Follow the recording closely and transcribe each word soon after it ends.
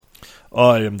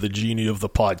I am the genie of the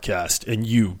podcast, and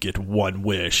you get one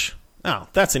wish. Oh,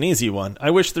 that's an easy one.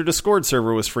 I wish their Discord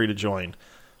server was free to join.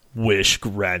 Wish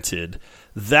granted.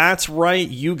 That's right,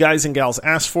 you guys and gals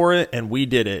asked for it, and we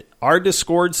did it. Our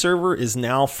Discord server is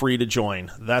now free to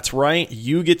join. That's right,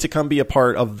 you get to come be a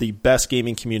part of the best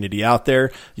gaming community out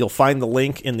there. You'll find the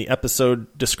link in the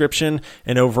episode description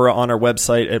and over on our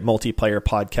website at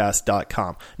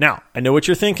multiplayerpodcast.com. Now, I know what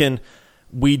you're thinking.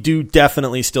 We do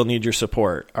definitely still need your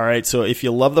support. All right. So if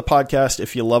you love the podcast,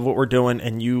 if you love what we're doing,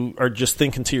 and you are just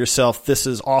thinking to yourself, this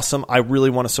is awesome, I really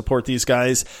want to support these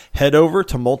guys, head over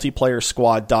to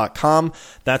multiplayersquad.com.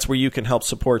 That's where you can help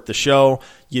support the show.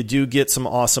 You do get some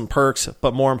awesome perks,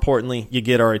 but more importantly, you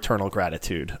get our eternal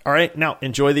gratitude. All right. Now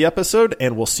enjoy the episode,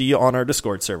 and we'll see you on our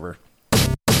Discord server.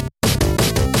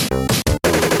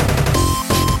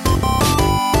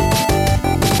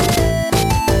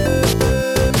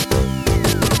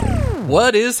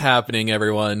 What is happening,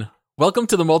 everyone? Welcome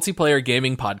to the Multiplayer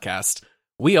Gaming Podcast.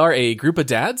 We are a group of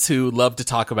dads who love to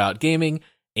talk about gaming,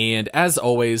 and as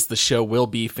always, the show will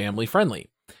be family-friendly.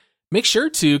 Make sure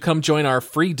to come join our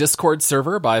free Discord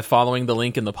server by following the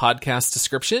link in the podcast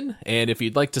description, and if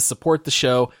you'd like to support the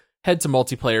show, head to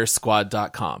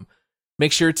multiplayersquad.com.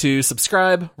 Make sure to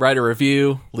subscribe, write a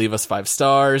review, leave us 5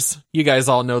 stars. You guys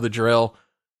all know the drill.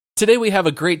 Today we have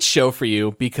a great show for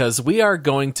you because we are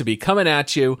going to be coming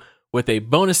at you with a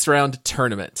bonus round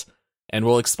tournament, and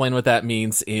we'll explain what that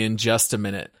means in just a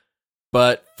minute.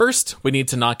 But first, we need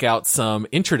to knock out some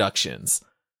introductions.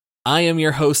 I am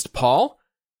your host, Paul,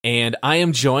 and I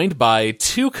am joined by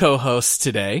 2 co-hosts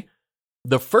today.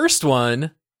 The first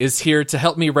one is here to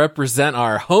help me represent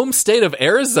our home state of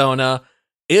Arizona.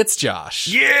 It's Josh.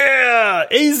 Yeah!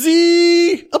 AZ!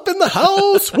 Up in the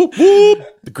house! Whoop, whoop!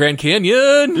 The Grand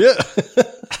Canyon! Yeah!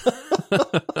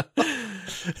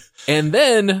 And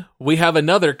then we have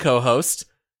another co-host.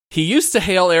 He used to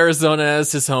hail Arizona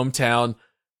as his hometown.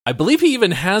 I believe he even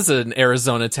has an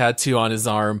Arizona tattoo on his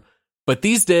arm. But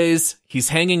these days, he's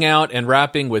hanging out and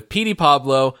rapping with Petey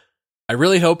Pablo. I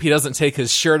really hope he doesn't take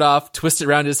his shirt off, twist it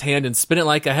around his hand, and spin it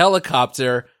like a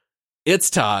helicopter. It's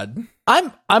Todd.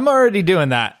 I'm already doing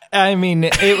that. I mean,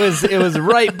 it was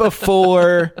right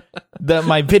before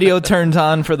my video turned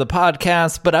on for the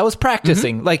podcast, but I was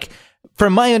practicing. Mm-hmm. Like,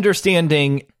 from my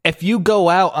understanding, if you go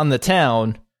out on the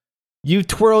town, you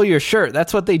twirl your shirt.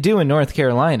 That's what they do in North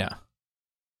Carolina.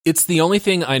 It's the only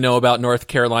thing I know about North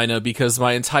Carolina because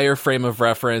my entire frame of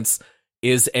reference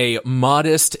is a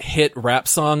modest hit rap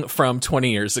song from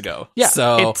 20 years ago. Yeah,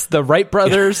 so it's the Wright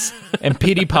brothers and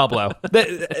Petey Pablo.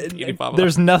 Petey Pablo.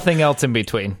 There's nothing else in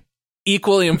between.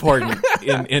 Equally important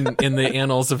in the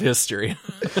annals of history.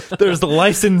 There's the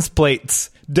license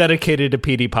plates dedicated to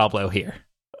Petey Pablo here.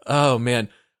 Oh, man.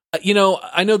 You know,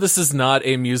 I know this is not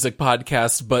a music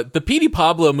podcast, but the Petey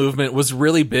Pablo movement was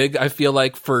really big, I feel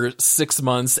like, for 6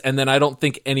 months, and then I don't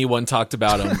think anyone talked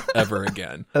about him ever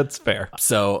again. That's fair.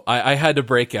 So I had to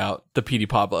break out the Petey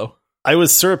Pablo. I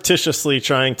was surreptitiously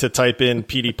trying to type in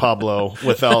Petey Pablo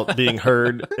without being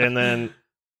heard, and then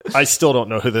I still don't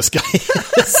know who this guy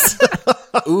is.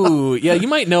 Ooh, yeah, you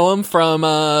might know him from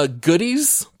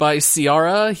Goodies by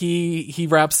Ciara. He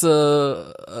raps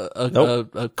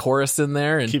a chorus in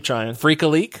there. And keep trying. Freak a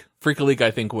Leak,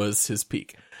 I think, was his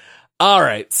peak. All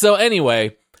right, so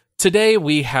anyway, today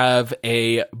we have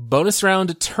a bonus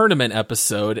round tournament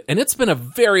episode, and it's been a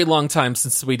very long time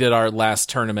since we did our last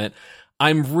tournament.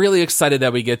 I'm really excited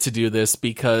that we get to do this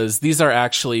because these are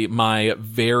actually my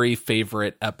very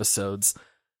favorite episodes.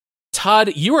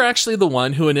 Todd, you were actually the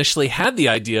one who initially had the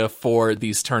idea for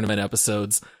these tournament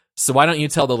episodes, so why don't you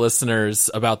tell the listeners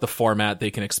about the format they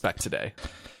can expect today?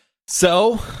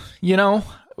 So, you know,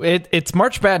 it's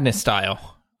March Madness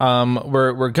style.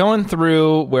 We're going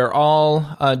through, we're all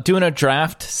doing a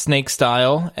draft snake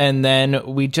style, and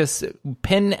then we just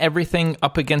pin everything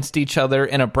up against each other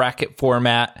in a bracket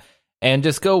format and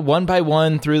just go one by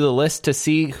one through the list to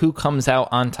see who comes out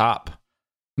on top.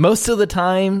 Most of the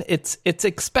time, it's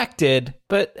expected,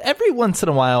 but every once in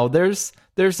a while, there's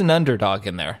an underdog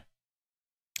in there.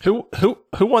 Who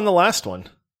won the last one?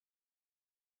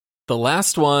 The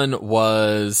last one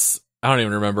was, I don't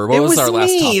even remember. What was our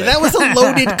last topic? That was a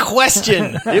loaded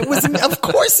question. It was, of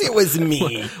course, it was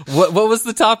me. What was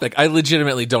the topic? I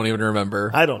legitimately don't even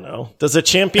remember. I don't know. Does a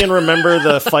champion remember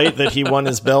the fight that he won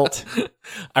his belt?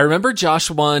 I remember Josh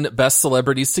won Best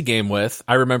Celebrities to Game With.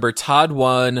 I remember Todd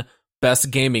won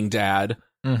Best Gaming Dad.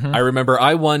 Mm-hmm. I remember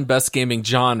I won Best Gaming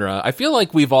Genre. I feel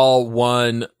like we've all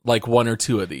won like 1 or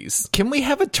 2 of these. Can we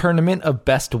have a tournament of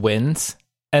best wins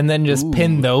and then just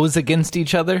pin those against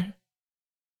each other?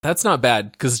 That's not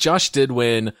bad, because Josh did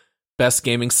win best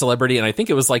gaming celebrity, and I think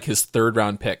it was like his 3rd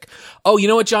round pick. Oh, you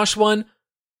know what Josh won?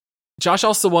 Josh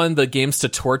also won the games to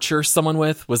torture someone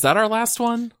with. Was that our last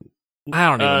one? I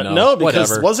don't even know. No, because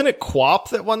Whatever. wasn't it Quap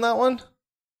that won that one?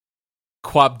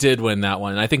 Quap did win that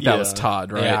one. I think that was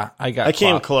Todd, right? Yeah, I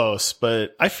came close,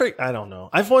 but I don't know.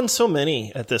 I've won so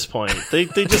many at this point. They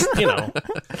just, they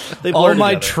blur all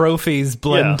my together. trophies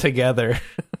blend together.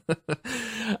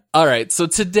 All right, so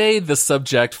today the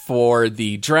subject for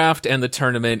the draft and the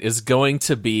tournament is going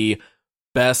to be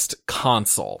best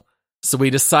console. So we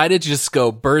decided to just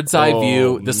go bird's eye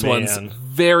view. This one's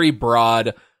very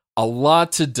broad, a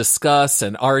lot to discuss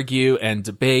and argue and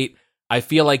debate. I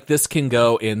feel like this can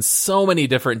go in so many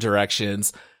different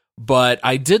directions, but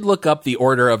I did look up the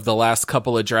order of the last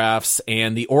couple of drafts,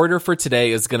 and the order for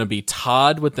today is going to be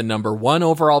Todd with the number 1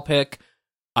 overall pick.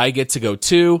 I get to go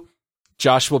 2.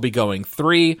 Josh will be going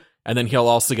 3, and then he'll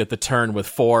also get the turn with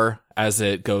 4 as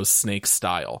it goes snake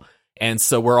style. And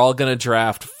so we're all going to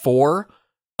draft 4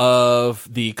 of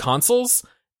the consoles,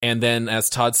 and then as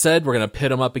Todd said, we're going to pit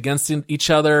them up against each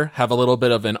other, have a little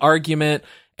bit of an argument,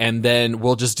 and then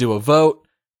we'll just do a vote,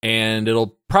 and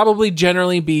it'll probably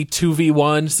generally be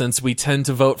 2v1 since we tend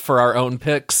to vote for our own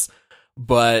picks,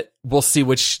 but we'll see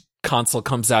which console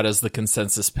comes out as the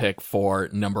consensus pick for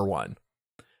number 1.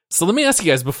 So let me ask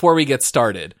you guys before we get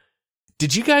started,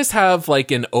 did you guys have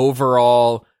like an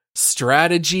overall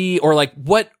strategy or like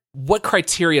what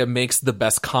criteria makes the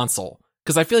best console?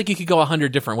 Because I feel like you could go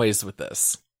 100 different ways with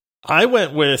this.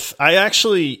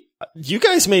 You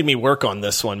guys made me work on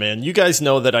this one, man. You guys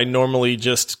know that I normally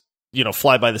just,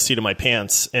 fly by the seat of my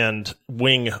pants and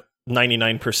wing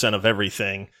 99% of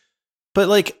everything. But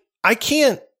like, I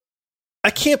can't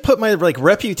put my like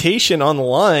reputation on the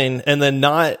line and then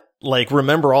not like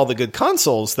remember all the good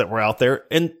consoles that were out there.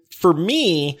 And for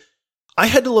me, I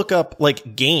had to look up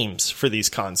like games for these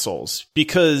consoles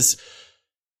because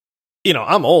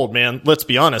I'm old, man. Let's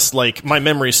be honest. Like, my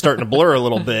memory's starting to blur a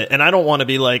little bit, and I don't want to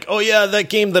be like, oh yeah, that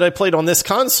game that I played on this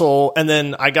console, and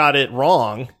then I got it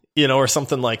wrong, or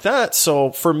something like that.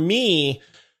 So for me,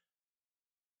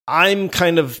 I'm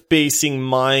kind of basing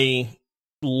my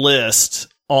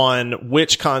list on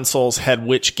which consoles had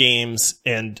which games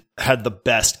and had the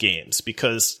best games,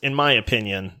 because in my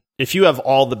opinion, if you have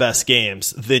all the best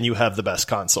games, then you have the best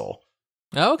console.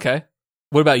 Oh, okay.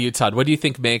 What about you, Todd? What do you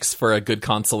think makes for a good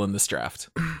console in this draft?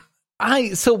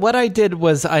 So what I did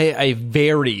was I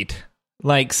varied.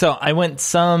 So I went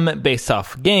some based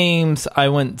off games, I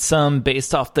went some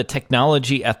based off the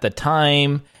technology at the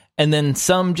time, and then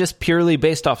some just purely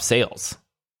based off sales.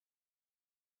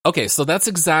 Okay, so that's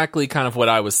exactly kind of what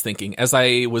I was thinking. As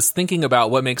I was thinking about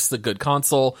what makes the good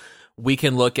console, we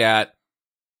can look at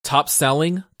top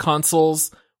selling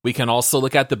consoles. We can also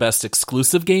look at the best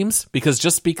exclusive games, because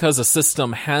just because a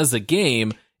system has a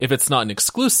game, if it's not an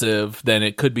exclusive, then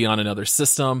it could be on another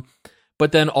system.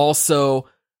 But then also,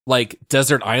 like,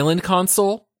 Desert Island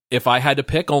console, if I had to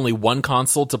pick only one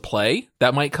console to play,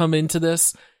 that might come into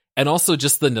this. And also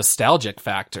just the nostalgic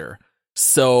factor.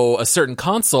 So a certain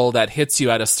console that hits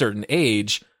you at a certain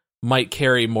age might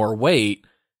carry more weight.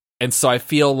 And so I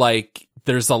feel like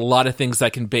there's a lot of things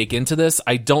that can bake into this.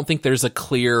 I don't think there's a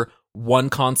clear one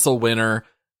console winner.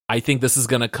 I think this is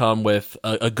going to come with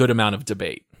a good amount of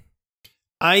debate.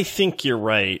 I think you're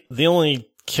right. The only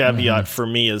caveat for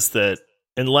me is that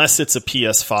unless it's a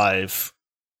PS5,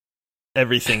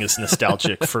 everything is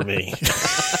nostalgic for me.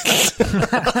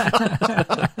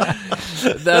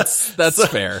 That's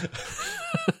fair.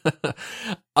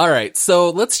 All right,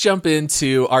 so let's jump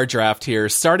into our draft here,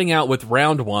 starting out with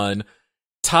round one.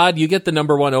 Todd, you get the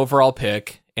number one overall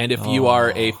pick. And if you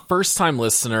are a first-time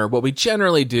listener, what we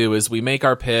generally do is we make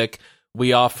our pick,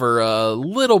 we offer a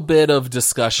little bit of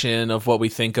discussion of what we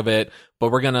think of it,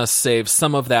 but we're going to save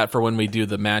some of that for when we do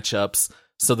the matchups.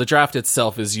 So the draft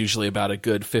itself is usually about a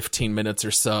good 15 minutes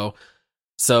or so.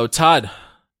 So Todd,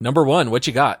 number one, what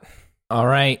you got? All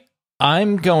right.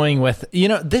 I'm going with,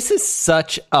 this is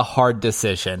such a hard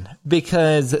decision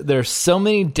because there's so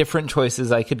many different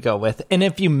choices I could go with. And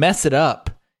if you mess it up,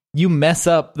 you mess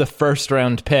up the first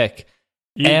round pick.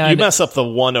 You mess up the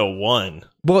 101,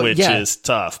 which is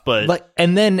tough. But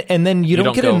and then you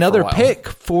don't get another pick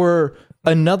for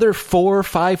another 4 or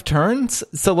 5 turns.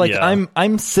 So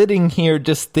I'm sitting here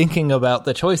just thinking about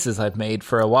the choices I've made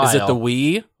for a while. Is it the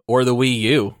Wii or the Wii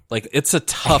U? Like, it's a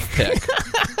tough pick.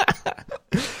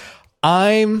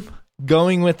 I'm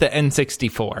going with the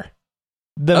N64.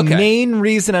 The main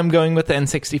reason I'm going with the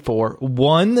N64,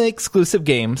 1, the exclusive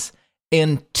games,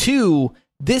 and 2,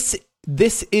 this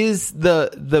is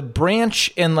the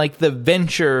branch and like the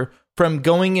venture from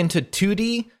going into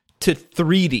 2D to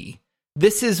 3D.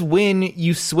 this is when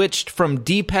you switched from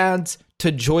D-pads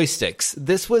to joysticks.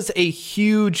 This was a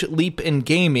huge leap in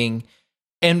gaming,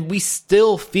 and we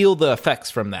still feel the effects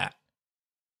from that.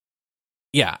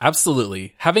 Yeah,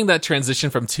 absolutely. Having that transition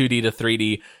from 2D to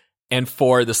 3D, and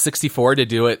for the 64 to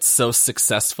do it so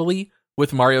successfully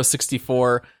with Mario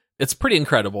 64, it's pretty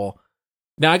incredible.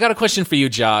 Now, I got a question for you,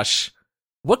 Josh.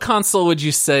 What console would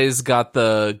you say has got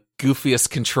the goofiest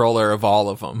controller of all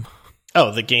of them?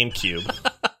 Oh, the GameCube.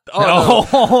 Oh, no.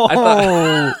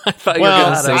 I thought you were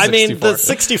going to say 64. I mean, the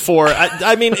 64,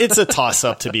 I mean, it's a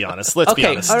toss-up, to be honest. Let's be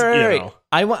honest. All right.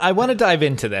 I want to dive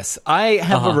into this. I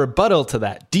have a rebuttal to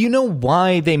that. Do you know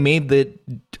why they made the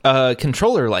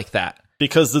controller like that?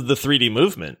 Because of the 3D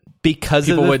movement. Because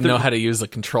people wouldn't know how to use a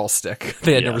control stick.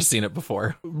 They had never seen it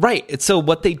before. Right. So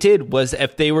what they did was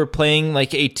if they were playing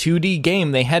like a 2D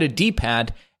game, they had a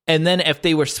D-pad. And then if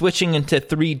they were switching into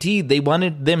 3D, they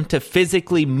wanted them to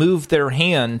physically move their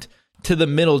hand to the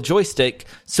middle joystick.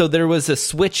 So there was a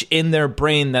switch in their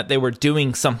brain that they were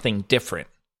doing something different.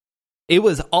 It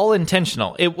was all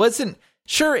intentional. It wasn't,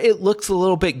 sure, it looks a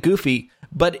little bit goofy,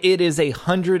 but it is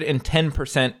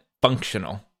 110%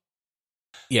 functional.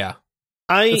 Yeah,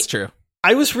 that's true.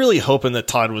 I was really hoping that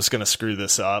Todd was going to screw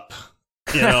this up,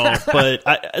 but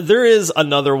there is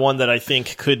another one that I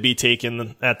think could be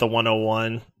taken at the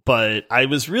 101. But I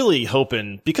was really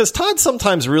hoping, because Todd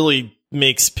sometimes really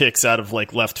makes picks out of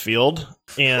like left field,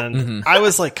 and I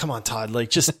was like, come on, Todd, like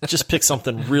just pick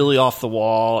something really off the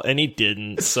wall, and he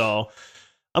didn't. So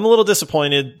I'm a little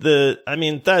disappointed.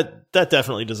 That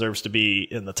definitely deserves to be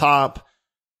in the top.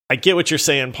 I get what you're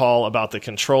saying, Paul, about the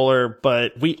controller,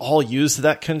 but we all used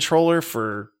that controller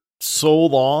for so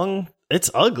long. It's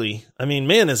ugly. I mean,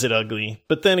 man, is it ugly.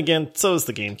 But then again, so is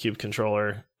the GameCube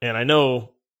controller. And I know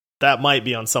that might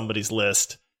be on somebody's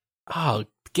list. Oh,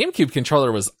 GameCube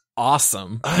controller was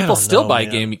awesome. People still buy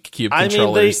GameCube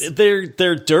controllers. I mean,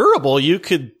 they're durable. You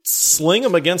could sling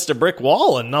them against a brick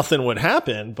wall and nothing would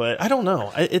happen. But I don't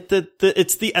know.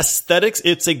 It's the aesthetics.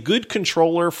 It's a good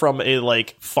controller from a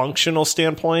like functional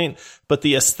standpoint, but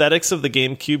the aesthetics of the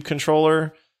GameCube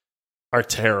controller are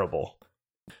terrible.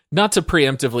 Not to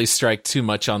preemptively strike too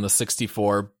much on the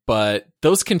 64, but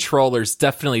those controllers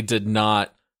definitely did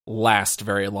not last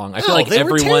very long. I feel like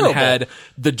everyone had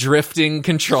the drifting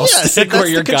control stick where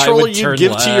your guy would turn you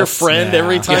give left. To your friend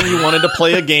every time you wanted to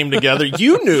play a game together.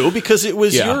 You knew because it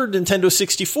was your Nintendo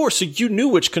 64, so you knew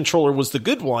which controller was the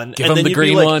good one. Give him the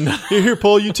green one. Here,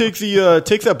 Paul, you take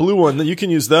take that blue one. You can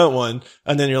use that one.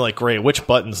 And then you're like, great, which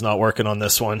button's not working on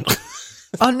this one?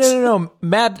 Oh, no.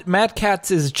 Mad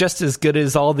Catz is just as good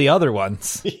as all the other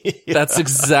ones. That's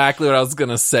exactly what I was going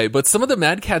to say. But some of the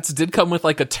Mad Catz did come with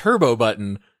like a turbo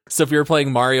button. So if you were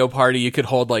playing Mario Party, you could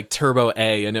hold like Turbo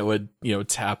A and it would,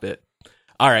 tap it.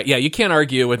 All right. Yeah, you can't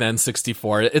argue with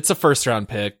N64. It's a first round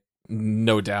pick.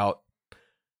 No doubt.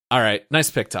 All right.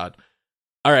 Nice pick, Todd.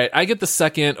 All right. I get the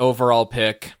second overall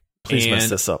pick. Please mess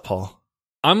this up, Paul.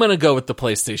 I'm going to go with the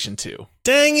PlayStation 2.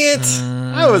 Dang it.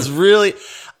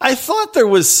 I thought there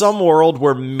was some world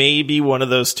where maybe one of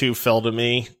those two fell to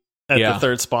me at the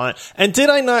third spot. And did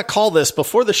I not call this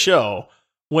before the show?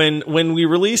 When we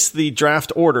released the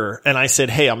draft order and I said,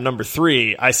 hey, I'm number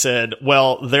 3, I said,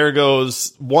 well, there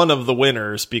goes one of the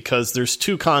winners because there's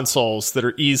 2 consoles that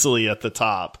are easily at the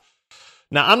top.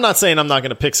 Now, I'm not saying I'm not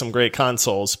going to pick some great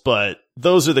consoles, but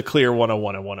those are the clear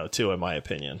 101 and 102 in my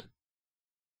opinion.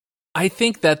 I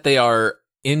think that they are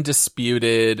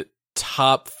indisputed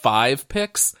top 5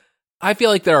 picks. I feel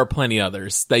like there are plenty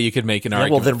others that you could make an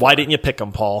argument. Well, then why didn't you pick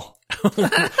them, Paul?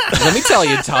 Let me tell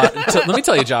you, Todd. Let me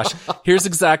tell you, Josh. Here's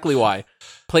exactly why.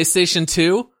 PlayStation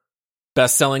 2,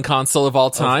 best-selling console of all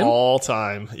time. Of all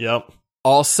time, yep.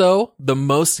 Also, the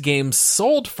most games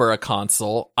sold for a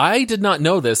console. I did not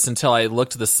know this until I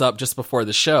looked this up just before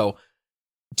the show.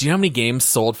 Do you know how many games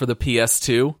sold for the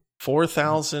PS2?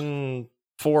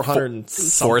 4,400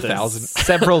 4,000.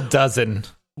 Several dozen.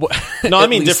 No, I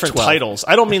mean different 12. Titles.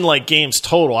 I don't mean like games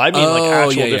total. I mean like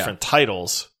actual different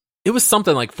titles. It was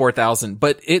something like 4,000,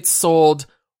 but it sold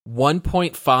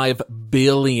 1.5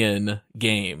 billion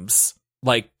games,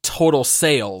 like total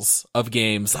sales of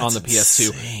games on the PS2.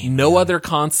 Insane, no other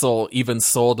console even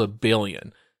sold 1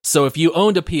 billion. So if you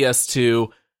owned a PS2,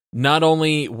 not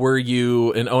only were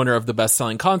you an owner of the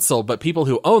best-selling console, but people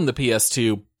who owned the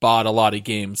PS2 bought a lot of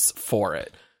games for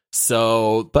it.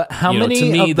 So, but how many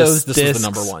to me, of those this discs was the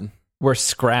number one were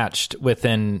scratched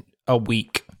within a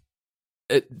week?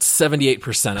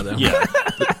 78% of them. Yeah.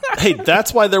 Hey,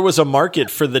 that's why there was a market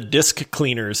for the disc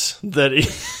cleaners.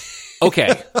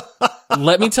 Okay,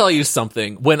 let me tell you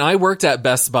something. When I worked at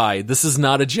Best Buy, this is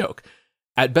not a joke.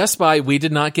 At Best Buy, we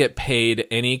did not get paid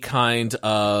any kind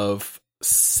of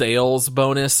sales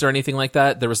bonus or anything like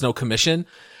that. There was no commission.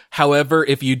 However,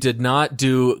 if you did not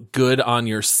do good on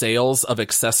your sales of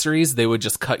accessories, they would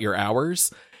just cut your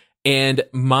hours. And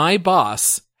my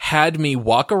boss had me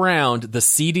walk around the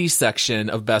CD section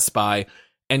of Best Buy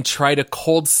and try to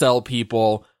cold sell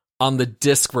people on the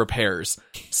disc repairs.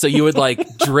 So you would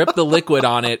like drip the liquid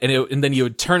on it, and then you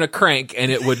would turn a crank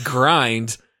and it would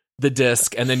grind the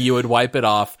disc, and then you would wipe it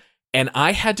off. And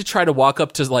I had to try to walk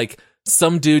up to like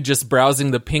some dude just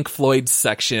browsing the Pink Floyd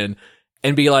section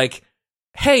and be like,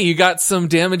 hey, you got some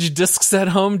damaged discs at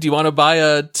home? Do you want to buy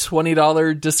a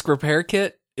 $20 disc repair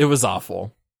kit? It was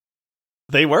awful.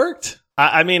 They worked.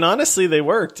 I mean, honestly, they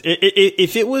worked.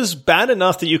 If it was bad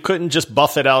enough that you couldn't just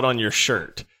buff it out on your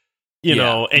shirt, you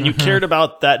know, and you cared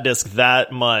about that disc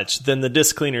that much, then the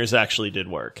disc cleaners actually did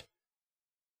work.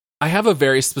 I have a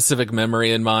very specific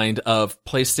memory in mind of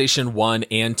PlayStation 1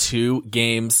 and 2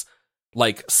 games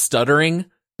like stuttering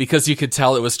because you could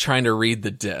tell it was trying to read the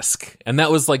disc. And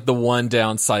that was like the one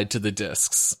downside to the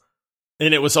discs.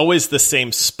 And it was always the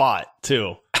same spot,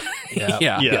 too.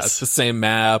 Yeah, it's the same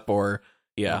map or,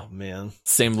 oh, man,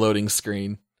 same loading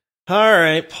screen. All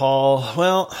right, Paul.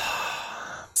 Well,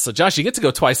 so Josh, you get to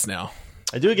go twice now.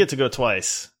 I do get to go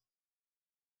twice.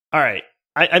 All right.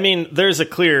 I mean, there's a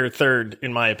clear third,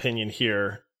 in my opinion,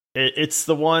 here. It's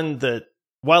the one that,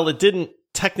 while it didn't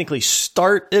technically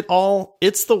start it all,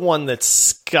 it's the one that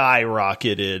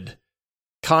skyrocketed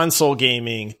console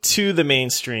gaming to the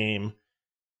mainstream.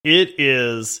 It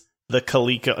is the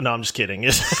Coleco. No, I'm just kidding.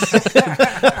 It's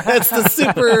the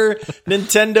Super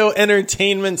Nintendo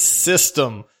Entertainment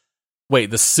System. Wait,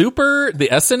 the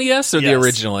SNES or the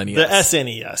original NES? The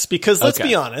SNES. Because let's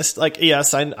be honest, like,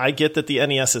 yes, I get that the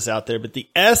NES is out there, but the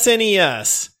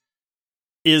SNES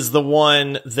is the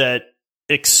one that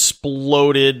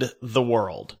exploded the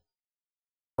world,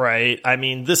 right? I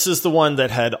mean, this is the one that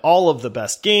had all of the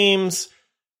best games.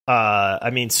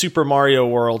 I mean, Super Mario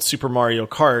World, Super Mario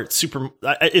Kart,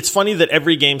 it's funny that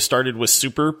every game started with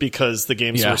Super because the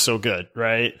games were so good,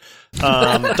 right?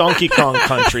 Donkey Kong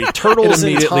Country, Turtles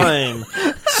in Time,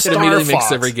 It immediately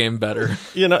makes every game better.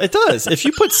 You know, it does. If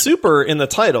you put Super in the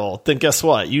title, then guess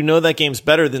what? You know that game's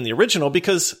better than the original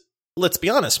because, let's be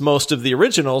honest, most of the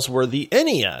originals were the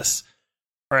NES,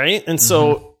 right? And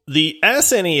so the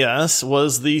SNES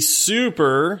was the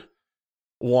super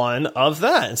one of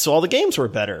that. And so all the games were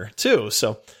better too.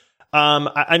 So,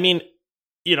 I mean,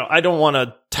 you know, I don't want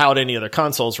to tout any other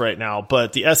consoles right now,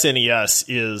 but the SNES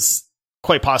is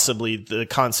quite possibly the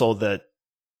console that,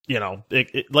 you know,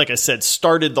 it, like I said,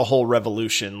 started the whole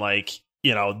revolution. Like,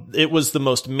 you know, it was the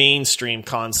most mainstream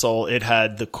console. It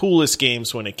had the coolest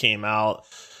games when it came out.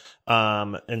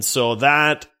 And so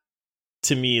that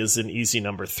to me is an easy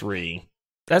number 3.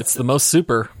 It's the most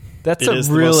super. That's a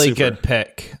really good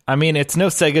pick. I mean, it's no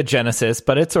Sega Genesis,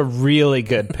 but it's a really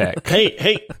good pick.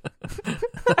 Hey.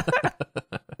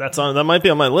 That might be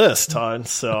on my list, Todd.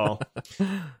 So,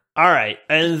 all right.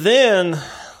 And then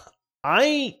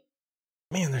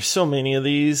there's so many of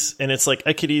these, and it's like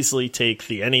I could easily take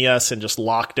the NES and just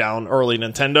lock down early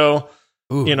Nintendo,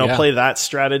 play that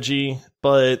strategy,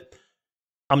 but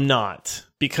I'm not,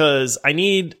 because I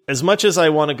need, as much as I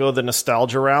want to go the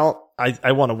nostalgia route,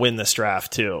 I want to win this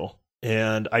draft too.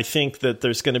 And I think that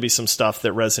there's going to be some stuff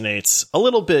that resonates a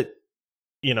little bit,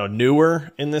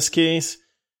 newer in this case.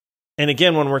 And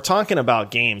again, when we're talking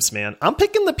about games, man, I'm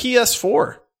picking the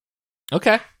PS4.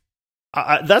 Okay.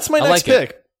 That's my next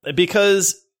pick.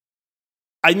 Because,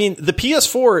 I mean, the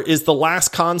PS4 is the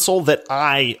last console that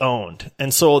I owned.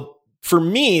 And so for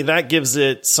me, that gives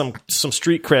it some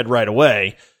street cred right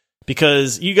away.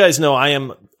 Because you guys know I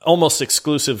am almost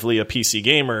exclusively a PC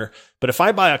gamer. But if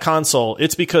I buy a console,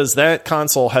 it's because that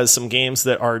console has some games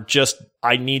that are just,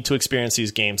 I need to experience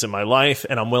these games in my life,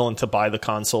 and I'm willing to buy the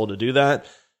console to do that.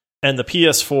 And the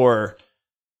PS4,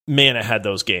 man, it had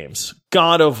those games.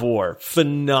 God of War,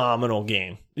 phenomenal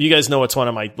game. You guys know it's one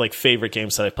of my favorite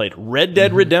games that I played. Red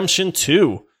Dead Redemption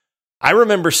 2. I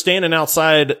remember standing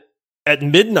outside at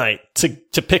midnight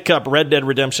to pick up Red Dead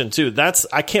Redemption 2.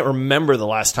 I can't remember the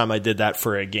last time I did that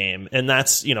for a game. And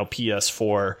that's,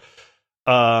 PS4.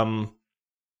 I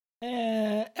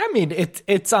mean,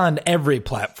 it's on every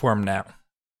platform now.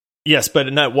 Yes,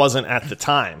 but that wasn't at the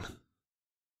time.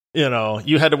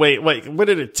 You had to wait. What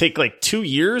did it take? 2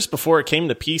 years before it came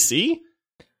to PC?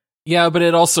 Yeah, but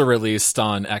it also released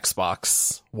on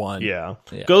Xbox One. Yeah.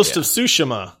 Ghost of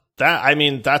Tsushima.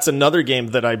 That's another game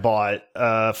that I bought.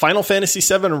 Final Fantasy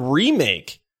VII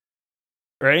Remake.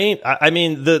 Right?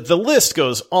 The list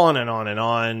goes on and on and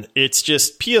on. It's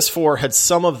just PS4 had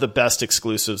some of the best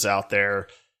exclusives out there.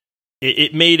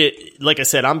 it made it, like I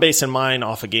said, I'm basing mine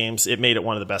off of games. It made it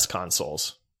one of the best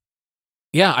consoles.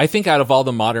 Yeah, I think out of all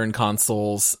the modern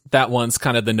consoles, that one's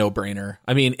kind of the no-brainer.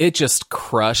 I mean, it just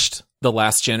crushed the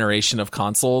last generation of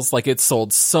consoles. Like, it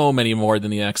sold so many more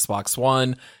than the Xbox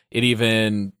One. It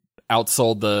even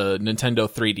outsold the Nintendo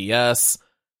 3DS.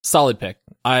 Solid pick.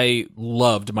 I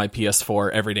loved my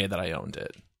PS4 every day that I owned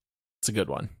it. It's a good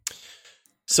one.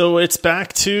 So it's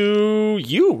back to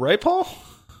you, right, Paul?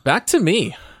 Back to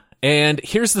me. And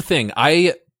here's the thing.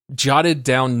 I jotted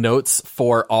down notes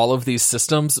for all of these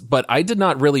systems, but I did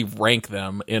not really rank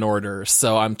them in order.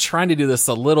 So I'm trying to do this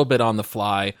a little bit on the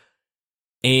fly.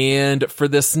 And for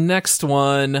this next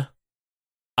one,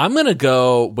 I'm going to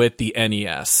go with the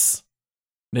NES.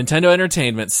 Nintendo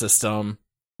Entertainment System.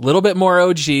 A little bit more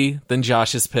OG than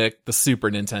Josh's pick, the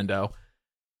Super Nintendo.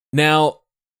 Now,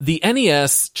 the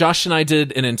NES, Josh and I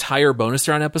did an entire bonus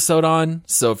round episode on,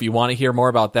 so if you want to hear more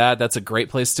about that, that's a great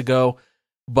place to go.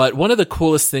 But one of the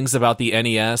coolest things about the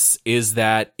NES is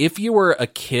that if you were a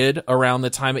kid around the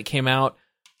time it came out,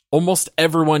 almost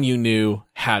everyone you knew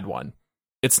had one.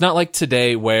 It's not like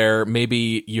today where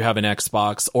maybe you have an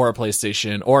Xbox or a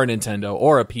PlayStation or a Nintendo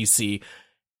or a PC.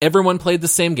 Everyone played the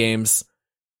same games.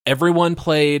 Everyone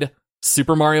played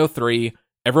Super Mario 3.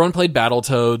 Everyone played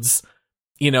Battletoads.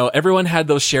 You know, everyone had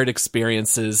those shared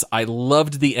experiences. I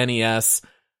loved the NES,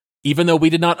 even though we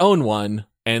did not own one.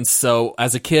 And so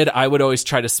as a kid, I would always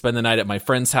try to spend the night at my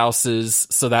friends' houses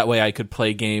so that way I could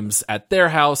play games at their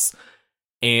house.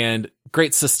 And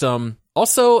great system.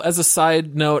 Also, as a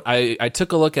side note, I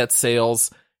took a look at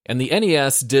sales, and the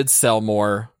NES did sell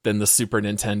more than the Super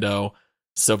Nintendo.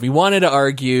 So if you wanted to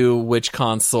argue which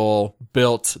console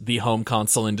built the home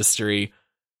console industry,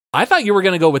 I thought you were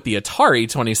going to go with the Atari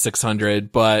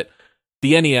 2600, but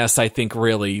the NES, I think,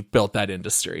 really built that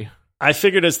industry. I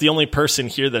figured as the only person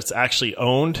here that's actually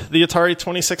owned the Atari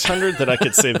 2600 that I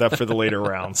could save that for the later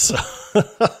rounds.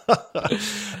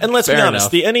 And let's be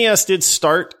honest, the NES did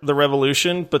start the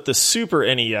revolution, but the Super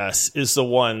NES is the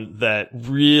one that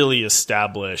really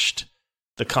established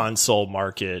the console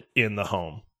market in the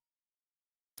home.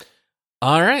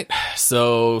 All right.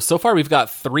 So far we've got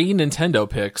 3 Nintendo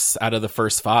picks out of the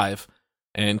first 5.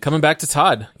 And coming back to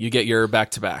Todd, you get your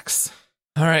back-to-backs.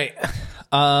 All right.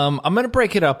 I'm going to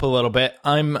break it up a little bit.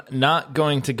 I'm not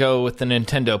going to go with the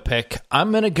Nintendo pick. I'm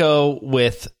going to go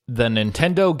with the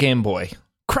Nintendo Game Boy.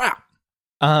 Crap.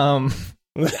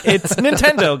 It's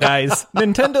Nintendo, guys.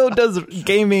 Nintendo does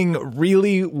gaming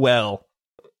really well.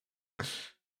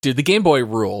 Dude, the Game Boy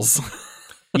rules.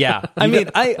 Yeah. I mean,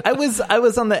 I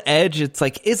was on the edge. It's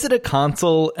like, is it a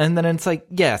console? And then it's like,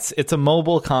 yes, it's a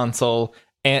mobile console,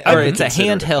 or it's a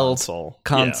handheld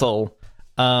console.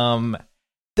 Yeah.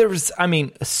 There's, I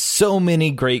mean, so many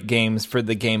great games for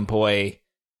the Game Boy.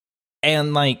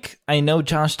 And like, I know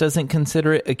Josh doesn't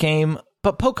consider it a game,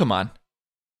 but Pokemon.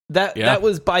 That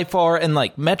was by far, and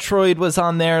like Metroid was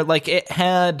on there. Like, it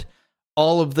had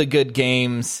all of the good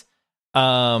games.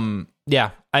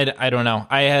 Yeah, I don't know.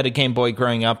 I had a Game Boy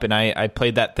growing up, and I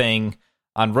played that thing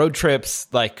on road trips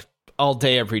like all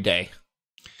day, every day.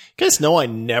 You guys know I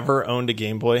never owned a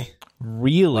Game Boy.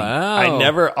 Really? Wow. I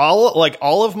never,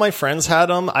 all of my friends had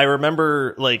them. I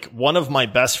remember like one of my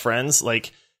best friends,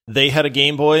 like they had a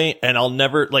Game Boy, and I'll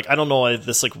never, like, I don't know why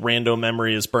this like random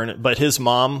memory is burning, but his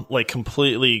mom like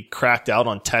completely cracked out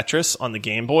on Tetris on the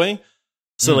Game Boy.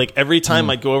 So like every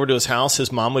time I'd go over to his house,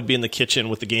 his mom would be in the kitchen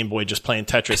with the Game Boy just playing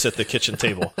Tetris at the kitchen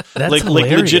table. That's like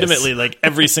hilarious. Legitimately, like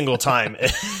every single time.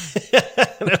 And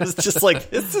it was just like,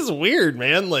 this is weird,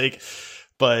 man. Like,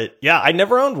 but yeah, I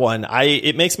never owned one.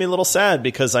 It makes me a little sad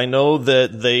because I know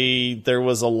that there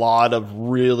was a lot of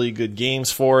really good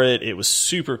games for it. It was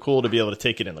super cool to be able to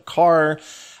take it in the car.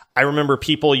 I remember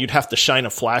you'd have to shine a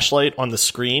flashlight on the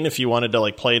screen if you wanted to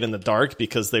like play it in the dark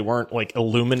because they weren't like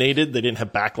illuminated. They didn't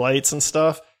have backlights and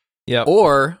stuff. Yeah.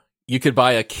 Or you could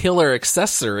buy a killer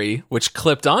accessory which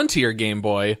clipped onto your Game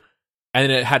Boy,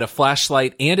 and it had a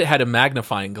flashlight and it had a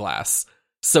magnifying glass.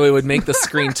 So it would make the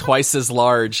screen twice as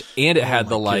large, and it had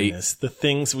the light. Goodness, the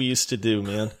things we used to do,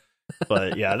 man.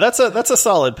 But yeah, that's a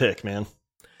solid pick, man.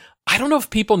 I don't know if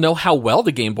people know how well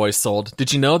the Game Boy sold.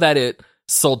 Did you know that it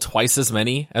sold twice as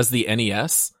many as the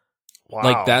NES? Wow.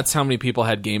 Like, that's how many people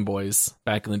had Game Boys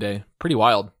back in the day. Pretty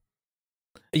wild.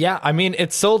 Yeah, I mean,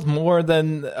 it sold more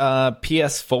than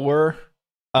PS4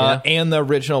 and the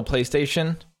original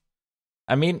PlayStation.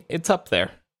 I mean, it's up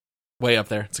there. Way up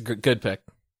there. It's a good pick.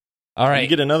 All right. You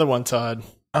get another one, Todd.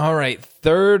 All right,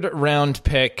 third round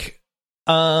pick.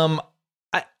 I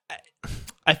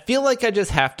feel like I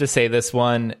just have to say this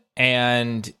one,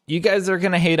 and you guys are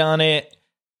gonna hate on it,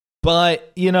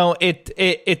 but you know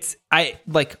it's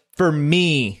for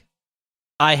me,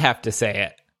 I have to say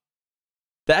it.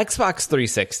 The Xbox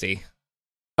 360.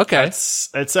 Okay.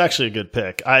 It's actually a good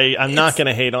pick. I'm not going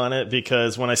to hate on it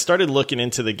because when I started looking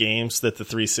into the games that the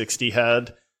 360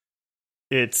 had,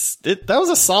 that was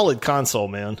a solid console,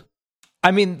 man.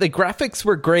 I mean, the graphics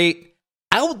were great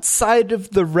outside of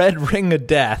the Red Ring of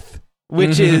Death,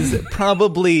 which is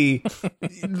probably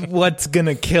what's going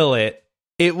to kill it.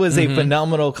 It was a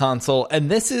phenomenal console. And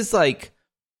this is like,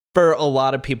 for a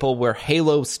lot of people, where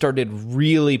Halo started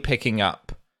really picking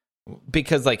up.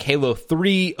 Because like Halo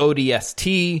 3,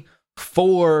 ODST,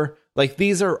 4, like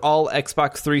these are all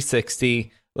Xbox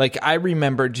 360. Like I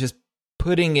remember just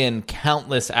putting in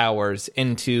countless hours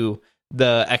into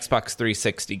the Xbox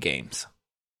 360 games.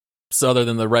 So other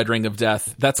than the Red Ring of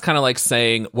Death, that's kind of like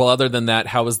saying, well, other than that,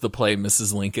 how was the play,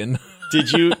 Mrs. Lincoln?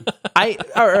 Did you?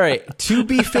 All right. To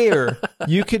be fair,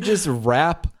 you could just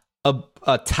wrap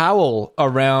a towel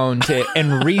around it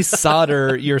and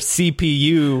resolder your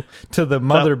CPU to the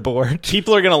motherboard.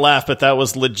 People are going to laugh, but that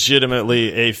was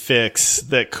legitimately a fix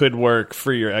that could work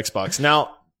for your Xbox.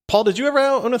 Now, Paul, did you ever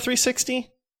own a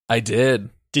 360? I did.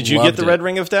 Did you Loved get the it. Red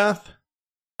Ring of Death?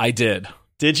 I did.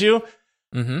 Did you?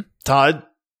 Mm-hmm. Todd,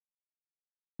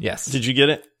 Yes, did you get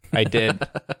it? I did.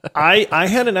 I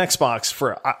had an Xbox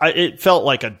for it felt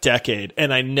like a decade,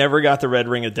 and I never got the Red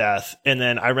Ring of Death. And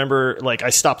then I remember, like, I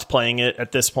stopped playing it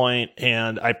at this point,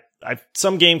 and I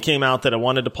some game came out that I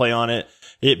wanted to play on it.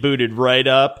 It booted right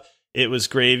up. It was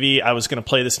gravy. I was going to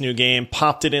play this new game,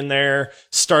 popped it in there,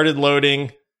 started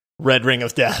loading. Red Ring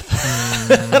of Death.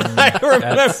 And I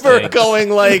remember going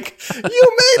like, "You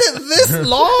made it this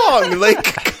long! Like,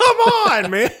 come on,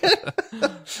 man!"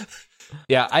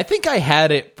 Yeah, I think I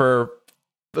had it for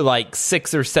like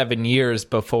 6 or 7 years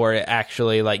before it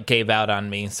actually like gave out on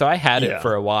me. So I had it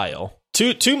for a while.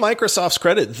 To Microsoft's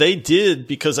credit, they did,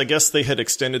 because I guess they had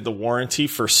extended the warranty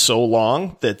for so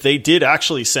long that they did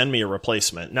actually send me a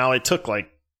replacement. Now, it took like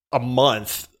a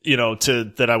month,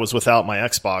 that I was without my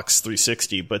Xbox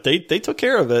 360, but they took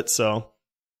care of it. So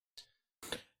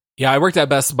Yeah, I worked at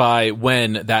Best Buy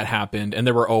when that happened, and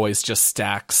there were always just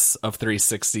stacks of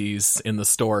 360s in the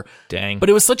store. Dang. But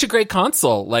it was such a great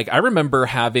console. Like, I remember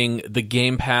having the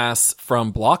Game Pass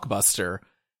from Blockbuster,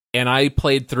 and I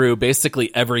played through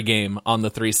basically every game on the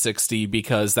 360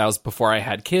 because that was before I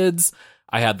had kids.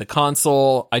 I had the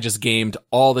console. I just gamed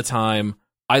all the time.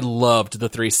 I loved the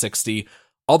 360.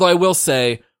 Although I will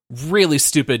say, really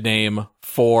stupid name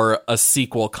for a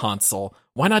sequel console.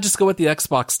 Why not just go with the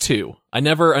Xbox 2? I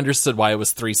never understood why it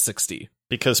was 360.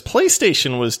 because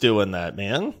PlayStation was doing that,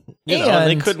 man. And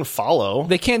they couldn't follow.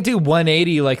 They can't do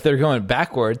 180 like they're going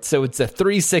backwards, so it's a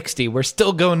 360. We're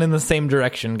still going in the same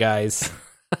direction, guys.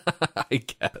 I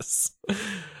guess.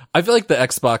 I feel like the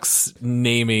Xbox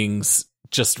namings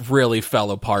just really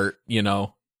fell apart,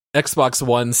 Xbox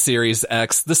One, Series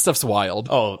X, this stuff's wild.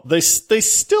 Oh, they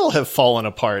still have fallen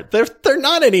apart. They're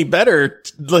not any better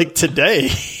like today.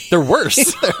 They're worse.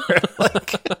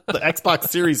 Like the Xbox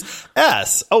Series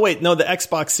S. Oh wait, no, the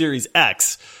Xbox Series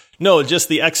X. No, just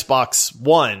the Xbox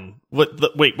One.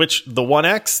 The One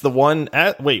X, the One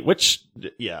at, which?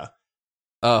 Yeah.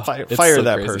 Fire so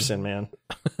that crazy. person, man.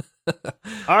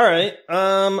 All right.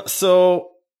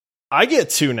 So I get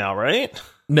 2 now, right?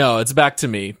 No, it's back to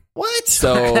me. What?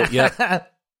 So, yeah.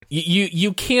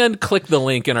 You can click the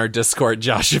link in our Discord,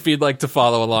 Josh, if you'd like to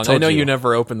follow along. I know you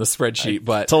never opened the spreadsheet,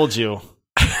 but told you.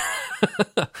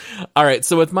 All right,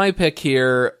 so with my pick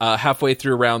here, halfway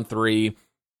through round 3,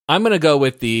 I'm going to go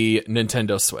with the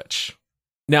Nintendo Switch.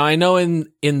 Now, I know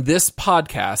in this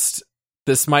podcast,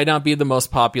 this might not be the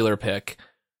most popular pick,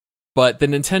 but the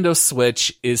Nintendo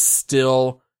Switch is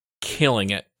still killing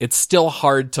it. It's still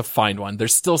hard to find one. They're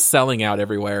still selling out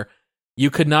everywhere. You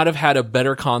could not have had a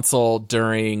better console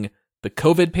during the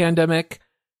COVID pandemic,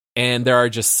 and there are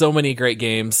just so many great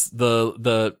games,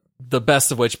 the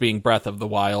best of which being Breath of the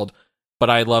Wild. But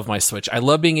I love my Switch. I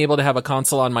love being able to have a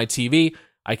console on my TV.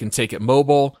 I can take it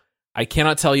mobile. I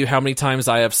cannot tell you how many times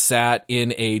I have sat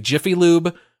in a Jiffy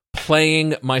Lube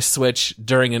playing my Switch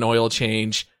during an oil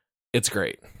change. It's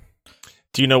great.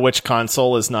 Do you know which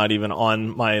console is not even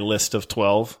on my list of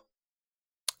 12?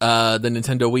 The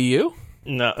Nintendo Wii U?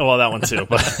 No, well, that one too.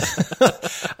 But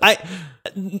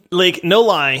no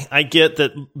lie, I get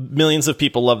that millions of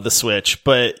people love the Switch,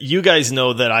 but you guys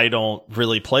know that I don't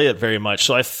really play it very much.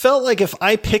 So I felt like if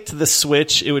I picked the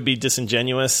Switch, it would be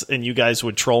disingenuous and you guys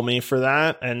would troll me for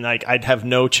that. And I'd have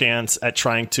no chance at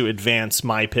trying to advance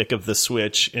my pick of the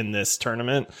Switch in this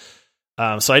tournament.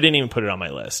 So I didn't even put it on my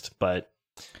list, but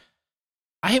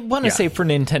I want to say for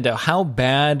Nintendo, how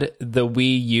bad the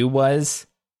Wii U was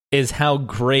is how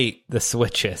great the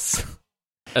Switch is.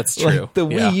 That's true. Like, the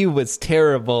Wii U was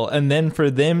terrible, and then for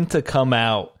them to come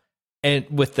out and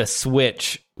with the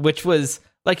Switch, which was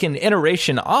like an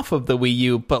iteration off of the Wii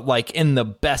U, but like in the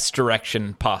best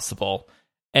direction possible,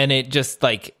 and it just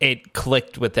like it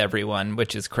clicked with everyone,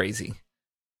 which is crazy.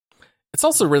 It's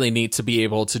also really neat to be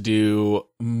able to do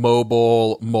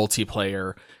mobile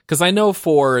multiplayer, because I know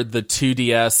for the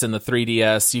 2DS and the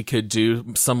 3DS, you could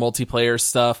do some multiplayer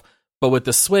stuff, but with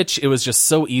the Switch, it was just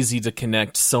so easy to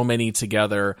connect so many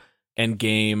together and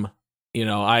game. You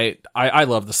know, I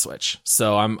love the Switch,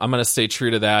 so I'm going to stay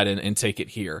true to that and take it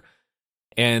here.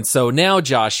 And so now,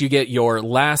 Josh, you get your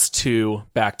last two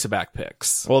back-to-back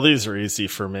picks. Well, these are easy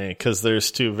for me because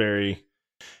there's two very,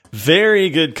 very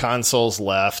good consoles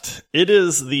left. It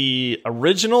is the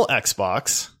original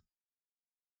Xbox.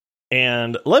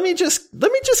 And let me just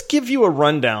give you a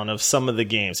rundown of some of the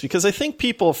games, because I think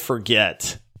people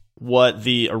forget what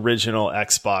the original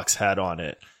Xbox had on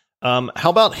it. How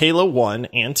about Halo 1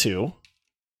 and 2?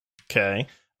 Okay.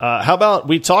 How about,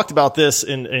 we talked about this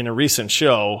in a recent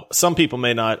show. Some people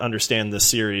may not understand this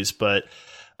series, but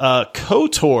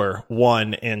KOTOR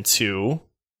 1 and 2,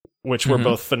 which were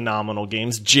both phenomenal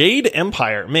games. Jade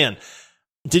Empire, man,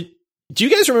 do you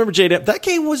guys remember Jade Empire? That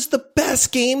game was the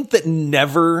best game that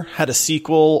never had a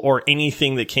sequel or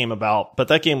anything that came about, but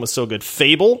that game was so good.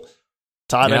 Fable,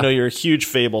 Todd, I know you're a huge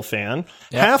Fable fan.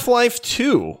 Yeah. Half-Life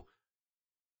 2.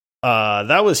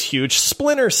 That was huge.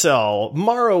 Splinter Cell,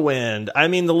 Morrowind. I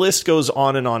mean, the list goes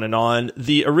on and on and on.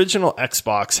 The original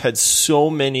Xbox had so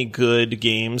many good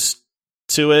games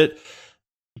to it,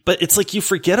 but it's like you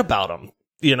forget about them,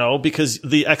 you know, because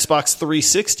the Xbox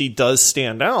 360 does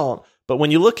stand out. But when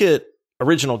you look at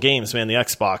original games, man, the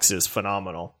Xbox is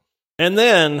phenomenal. And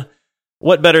then,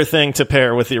 what better thing to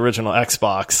pair with the original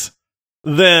Xbox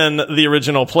than the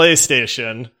original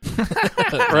PlayStation,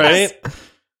 right?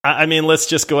 I mean, let's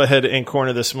just go ahead and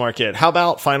corner this market. How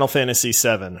about Final Fantasy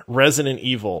VII, Resident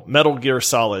Evil, Metal Gear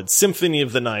Solid, Symphony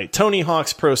of the Night, Tony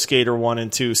Hawk's Pro Skater 1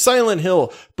 and 2, Silent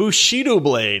Hill, Bushido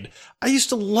Blade. I used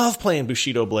to love playing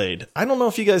Bushido Blade. I don't know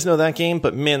if you guys know that game,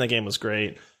 but man, that game was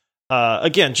great.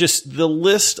 Again, just the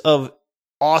list of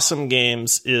awesome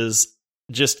games is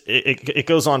just, it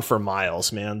goes on for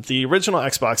miles, man. The original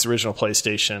Xbox, original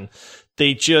PlayStation,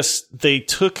 they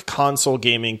took console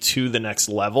gaming to the next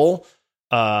level.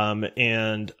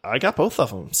 And I got both of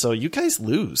them. So you guys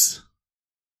lose.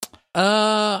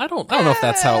 I don't know if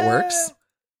that's how it works.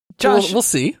 Josh, we'll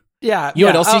see. Yeah.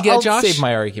 What else you get, Josh? I'll save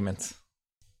my arguments.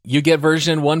 You get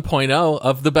version 1.0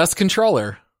 of the best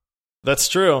controller. That's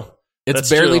true. It's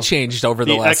barely changed over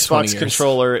the last 20 years. The Xbox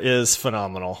controller is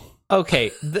phenomenal.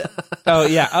 Okay.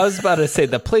 I was about to say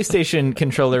the PlayStation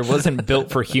controller wasn't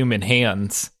built for human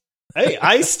hands. Hey,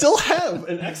 I still have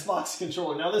an Xbox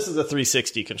controller. Now, this is a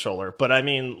 360 controller, but I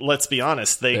mean, let's be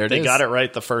honest. They got it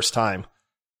right the first time.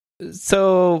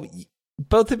 So,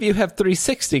 both of you have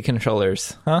 360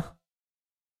 controllers, huh?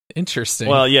 Interesting.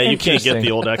 Well, yeah, you can't get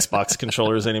the old Xbox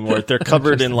controllers anymore. They're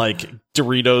covered in, like,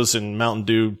 Doritos and Mountain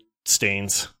Dew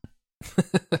stains.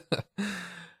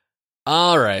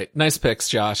 All right. Nice picks,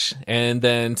 Josh. And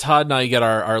then Todd and I get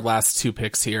our last two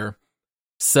picks here.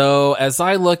 So as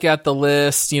I look at the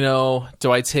list, you know,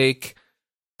 do I take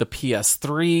the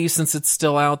PS3 since it's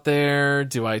still out there?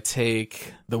 Do I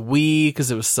take the Wii because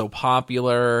it was so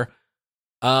popular?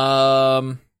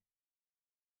 I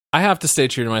have to stay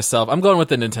true to myself. I'm going with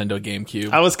the Nintendo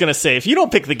GameCube. I was going to say, if you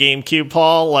don't pick the GameCube,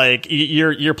 Paul, like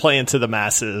you're playing to the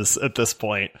masses at this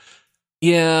point.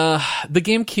 Yeah, the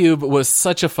GameCube was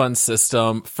such a fun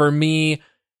system. For me,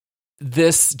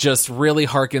 this just really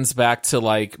harkens back to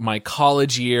like my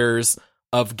college years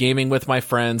of gaming with my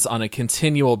friends on a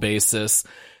continual basis.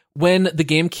 When the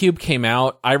GameCube came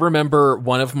out, I remember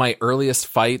one of my earliest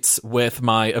fights with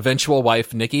my eventual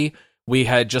wife, Nikki. We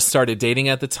had just started dating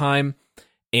at the time.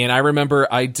 And I remember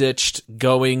I ditched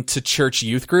going to church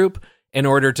youth group in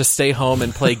order to stay home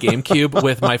and play GameCube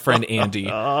with my friend Andy.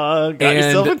 Got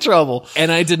yourself in trouble.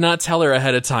 And I did not tell her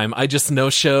ahead of time. I just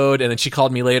no-showed, and then she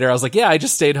called me later. I was like, yeah, I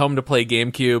just stayed home to play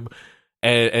GameCube,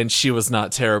 and she was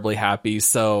not terribly happy.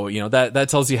 So, you know, that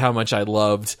tells you how much I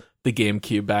loved the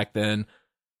GameCube back then.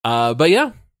 But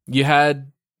yeah, you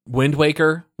had Wind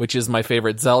Waker, which is my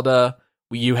favorite Zelda.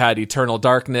 You had Eternal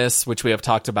Darkness, which we have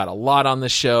talked about a lot on the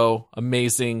show.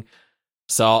 Amazing.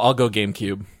 So I'll go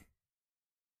GameCube.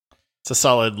 It's a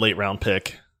solid late round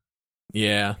pick.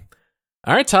 Yeah.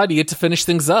 All right, Todd, you get to finish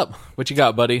things up. What you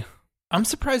got, buddy? I'm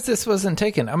surprised this wasn't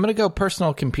taken. I'm going to go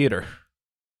personal computer.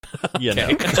 You know.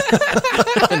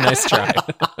 Nice try.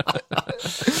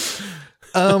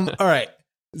 All right.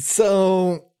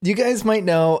 So You guys might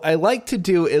know I like to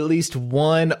do at least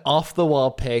one off-the-wall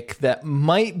pick that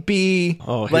might be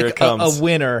like a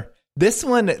winner. This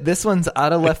one's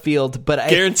out of left field, but I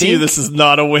guarantee you this is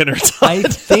not a winner, Todd. I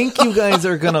think you guys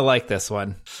are going to like this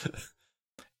one.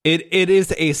 It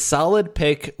is a solid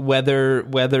pick,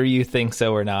 whether you think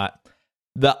so or not.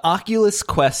 The Oculus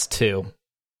Quest 2.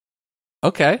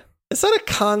 Okay. Is that a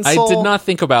console? I did not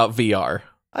think about VR.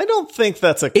 I don't think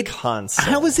that's a console.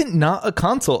 How is it not a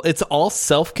console? It's all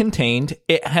self-contained.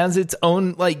 It has its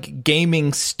own like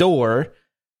gaming store.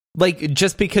 Like,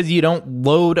 just because you don't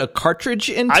load a cartridge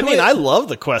into it? I love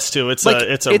the Quest 2. It's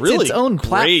really its own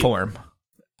great platform.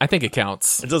 I think it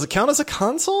counts. Does it count as a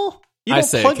console? You I don't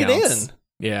say plug it it counts. in.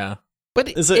 Yeah. But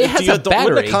it has a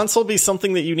battery. Wouldn't a console be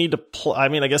something that you need to plug? I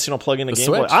mean, I guess you don't plug in a Game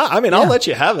Boy. Switch. I'll let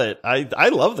you have it. I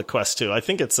love the Quest 2. I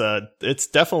think it's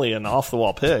definitely an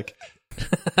off-the-wall pick.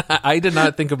 I did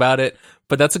not think about it,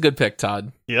 but that's a good pick,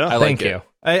 Todd. Yeah. I like Thank you.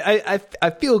 I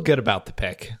feel good about the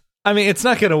pick. I mean, it's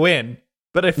not going to win,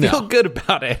 but I feel good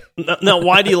about it. Now,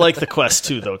 why do you like the Quest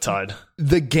 2, though, Todd?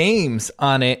 The games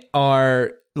on it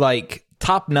are like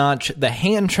top notch. The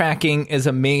hand tracking is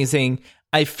amazing.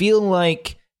 I feel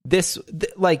like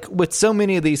like with so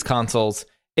many of these consoles,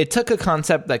 it took a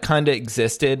concept that kind of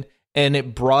existed and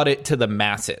it brought it to the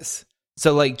masses.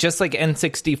 So like, just like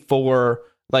N64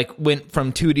 like went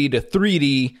from 2D to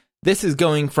 3D, this is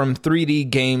going from 3D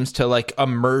games to like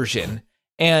immersion.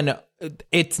 And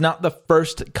it's not the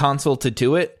first console to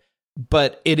do it,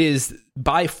 but it is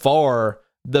by far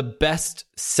the best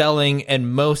selling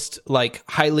and most like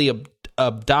highly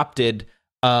adopted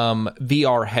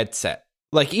VR headset.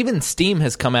 Like, even Steam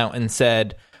has come out and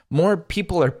said more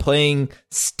people are playing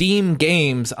Steam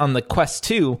games on the Quest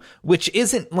 2, which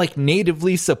isn't like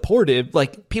natively supported.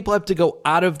 Like, people have to go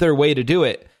out of their way to do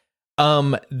it,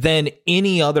 than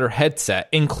any other headset,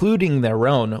 including their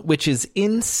own, which is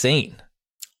insane.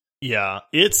 Yeah,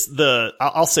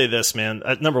 I'll say this, man.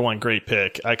 Number one, great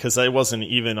pick, because I wasn't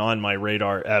even on my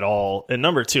radar at all. And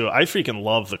number two, I freaking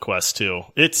love the Quest 2.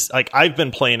 It's like, I've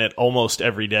been playing it almost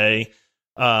every day.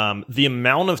 The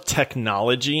amount of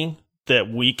technology that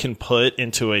we can put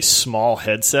into a small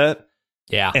headset,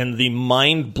 and the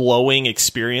mind-blowing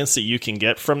experience that you can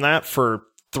get from that for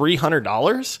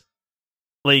 $300,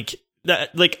 like,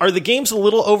 are the games a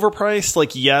little overpriced?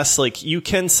 Like, yes, like you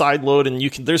can sideload and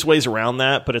there's ways around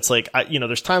that, but it's like,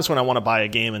 there's times when I want to buy a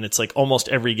game and it's like almost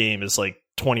every game is like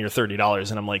 $20 or $30,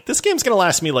 and I'm like, this game's gonna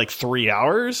last me like 3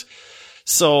 hours.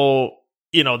 So,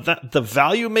 that the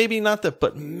value maybe not that,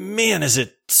 but man, is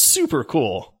it super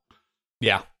cool.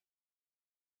 Yeah.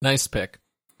 Nice pick.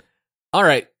 All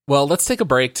right. Well, let's take a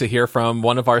break to hear from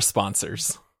one of our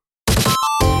sponsors.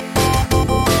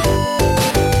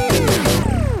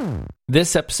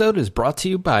 This episode is brought to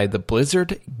you by the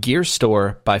Blizzard Gear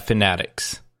Store by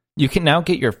Fanatics. You can now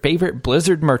get your favorite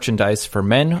Blizzard merchandise for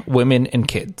men, women, and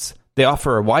kids. They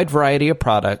offer a wide variety of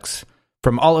products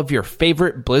from all of your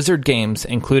favorite Blizzard games,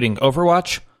 including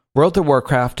Overwatch, World of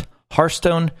Warcraft,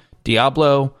 Hearthstone,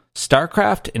 Diablo,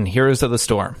 StarCraft, and Heroes of the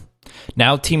Storm.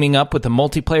 Now teaming up with the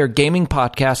Multiplayer Gaming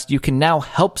Podcast, you can now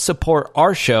help support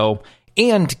our show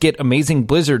and get amazing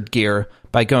Blizzard gear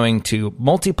by going to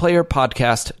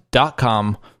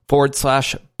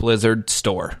multiplayerpodcast.com/Blizzard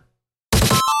store.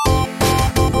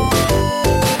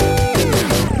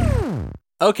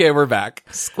 Okay, we're back.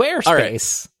 Squarespace. All right.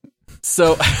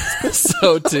 So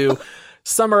to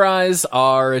summarize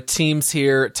our teams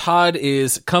here, Todd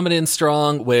is coming in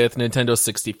strong with Nintendo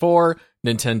 64,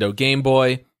 Nintendo Game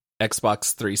Boy,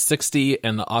 Xbox 360,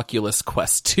 and the Oculus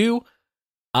Quest 2.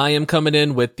 I am coming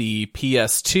in with the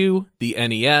PS2, the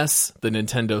NES, the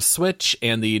Nintendo Switch,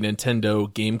 and the Nintendo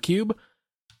GameCube.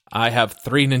 I have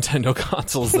 3 Nintendo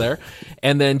consoles there.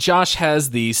 And then Josh has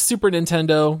the Super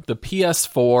Nintendo, the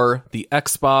PS4, the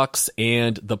Xbox,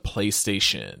 and the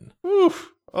PlayStation.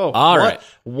 Oof. Oh, all right.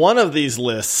 One of these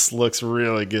lists looks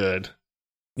really good.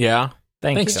 Yeah.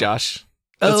 Thanks, you. Josh.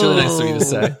 That's really nice of you to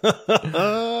say.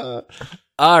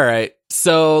 All right.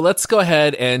 So let's go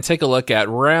ahead and take a look at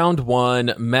round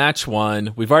 1, match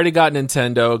 1. We've already got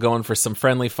Nintendo going for some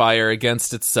friendly fire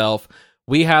against itself.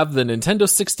 We have the Nintendo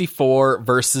 64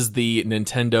 versus the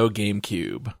Nintendo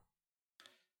GameCube.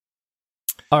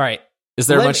 All right. Is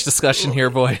there much discussion here,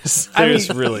 boys?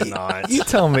 There's really not. You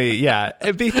tell me, yeah.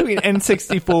 Between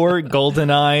N64,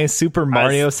 GoldenEye, Super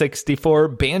Mario 64,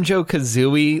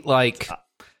 Banjo-Kazooie, like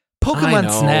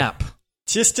Pokemon Snap.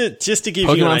 Just to give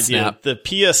Pokemon you an idea, Snap. the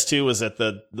PS2 was at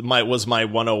was my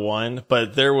 101,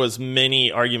 but there was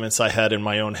many arguments I had in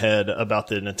my own head about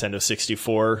the Nintendo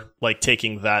 64, like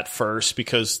taking that first,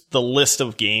 because the list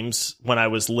of games when I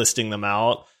was listing them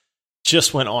out,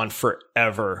 just went on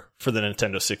forever for the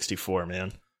Nintendo 64,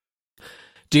 man.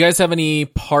 Do you guys have any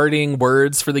parting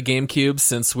words for the GameCube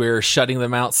since we're shutting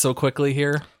them out so quickly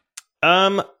here?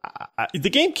 The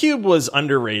GameCube was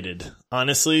underrated,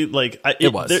 honestly. Like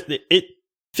it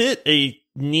fit a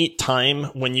neat time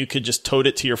when you could just tote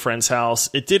it to your friend's house.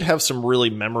 It did have some really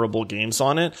memorable games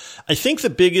on it. I think the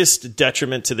biggest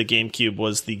detriment to the GameCube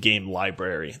was the game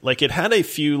library. Like it had a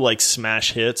few like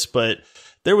smash hits, but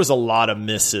there was a lot of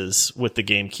misses with the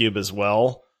GameCube as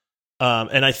well.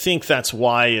 And I think that's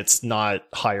why it's not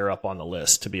higher up on the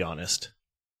list, to be honest.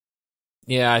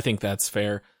 Yeah, I think that's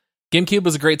fair. GameCube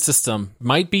was a great system.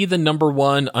 Might be the number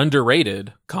one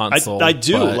underrated console. I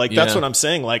do. But, like, that's what I'm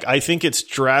saying. Like, I think it's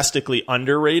drastically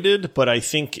underrated, but I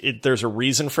think there's a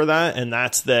reason for that. And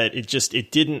that's that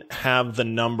it didn't have the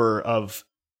number of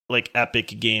like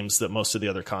epic games that most of the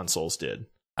other consoles did.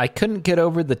 I couldn't get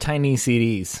over the tiny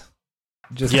CDs.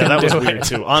 That was weird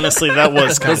too. Honestly, that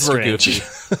was kind of strange.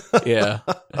 Yeah.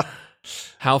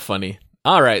 How funny.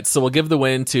 All right. So we'll give the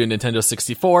win to Nintendo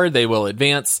 64. They will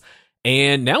advance.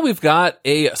 And now we've got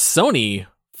a Sony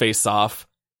face-off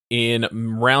in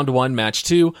round 1, match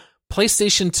 2,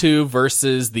 PlayStation 2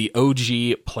 versus the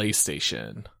OG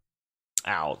PlayStation.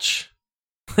 Ouch.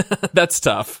 That's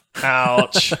tough.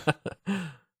 Ouch.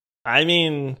 I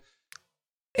mean,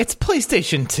 it's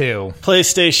PlayStation 2.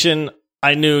 PlayStation,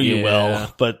 I knew you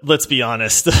will, but let's be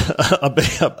honest,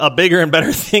 a bigger and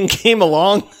better thing came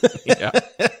along. Yeah.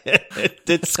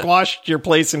 It squashed your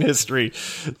place in history.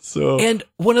 So, and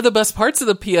one of the best parts of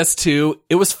the PS2,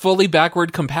 it was fully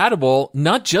backward compatible,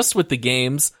 not just with the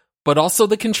games, but also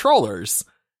the controllers.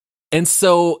 And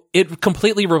so it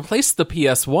completely replaced the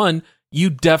PS1. You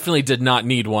definitely did not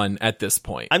need one at this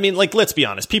point. I mean, like, let's be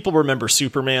honest. People remember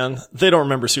Superman. They don't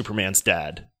remember Superman's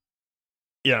dad.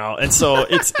 You know, and so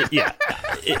it's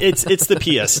it's the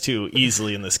PS2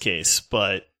 easily in this case,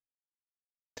 but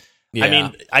yeah. I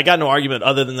mean, I got no argument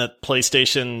other than that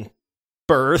PlayStation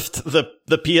birthed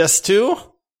the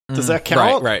PS2. Does that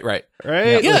count? Right.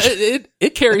 Yeah,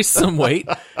 it carries some weight.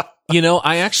 You know,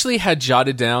 I actually had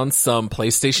jotted down some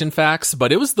PlayStation facts,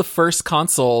 but it was the first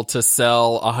console to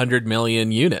sell 100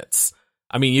 million units.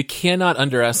 I mean, you cannot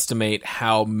underestimate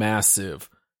how massive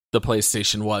the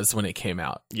PlayStation was when it came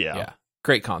out. Yeah.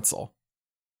 Great console.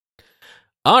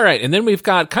 All right, and then we've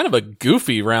got kind of a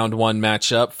goofy round 1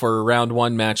 matchup for round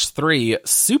 1, match 3,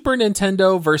 Super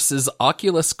Nintendo versus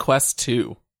Oculus Quest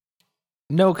 2.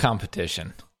 No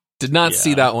competition. Did not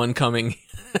see that one coming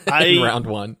in round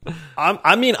 1.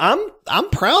 I'm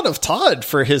proud of Todd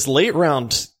for his late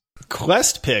round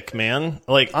Quest pick, man.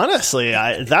 Like, honestly,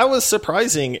 that was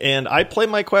surprising, and I play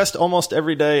my Quest almost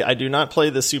every day. I do not play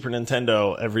the Super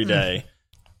Nintendo every day.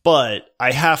 But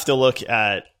I have to look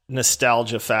at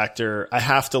nostalgia factor. I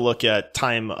have to look at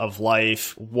time of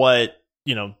life. What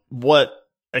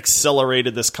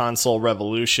accelerated this console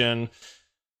revolution?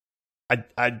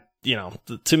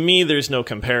 To me, there's no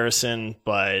comparison,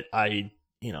 but I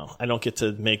don't get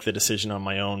to make the decision on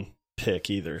my own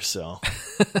pick either. So,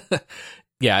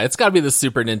 yeah, it's got to be the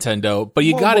Super Nintendo, but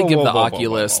you got to give the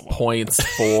Oculus points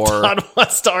for. Todd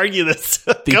wants to argue this.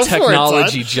 The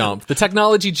technology jump. The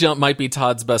technology jump might be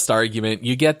Todd's best argument.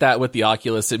 You get that with the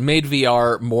Oculus. It made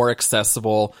VR more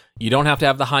accessible. You don't have to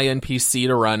have the high-end PC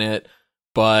to run it.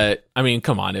 But I mean,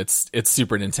 come on, it's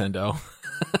Super Nintendo.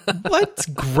 What's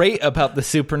great about the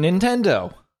Super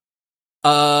Nintendo?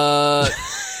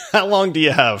 How long do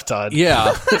you have, Todd?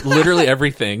 Yeah, literally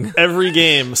everything. Every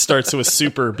game starts with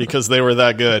Super because they were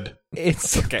that good.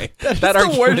 It's okay. That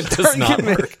argument does not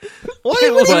work. What do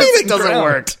you mean it doesn't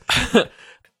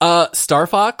work? Star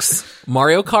Fox,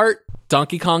 Mario Kart,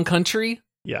 Donkey Kong Country.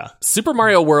 Yeah. Super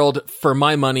Mario World, for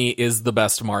my money, is the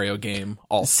best Mario game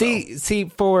also. See,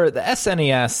 for the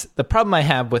SNES, the problem I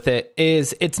have with it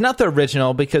is it's not the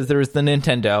original because there's the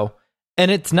Nintendo. And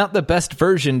it's not the best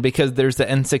version because there's the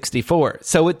N64.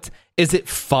 So is it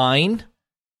fine?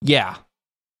 Yeah.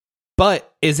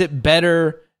 But is it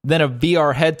better than a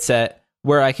VR headset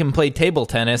where I can play table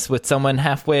tennis with someone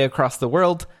halfway across the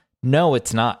world? No,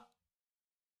 it's not.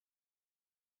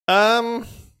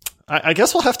 I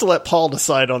guess we'll have to let Paul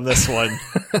decide on this one.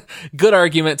 Good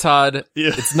argument, Todd.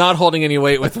 Yeah. It's not holding any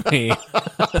weight with me.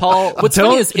 Paul, what's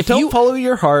funny is if you follow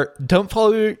your heart, don't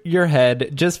follow your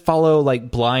head, just follow like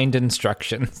blind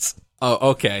instructions.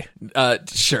 Oh, okay.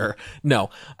 Sure. No.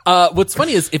 What's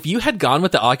funny is if you had gone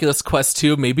with the Oculus Quest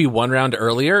 2 maybe one round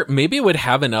earlier, maybe it would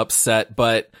have an upset,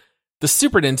 but the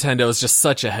Super Nintendo is just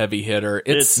such a heavy hitter.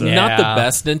 It's not the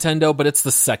best Nintendo, but it's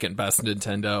the second best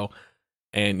Nintendo.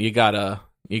 And you gotta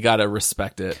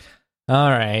respect it. All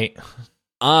right.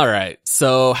 All right,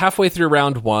 so halfway through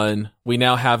round 1, we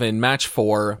now have in match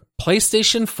 4,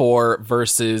 PlayStation 4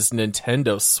 versus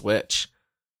Nintendo Switch.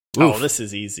 Oof. Oh, this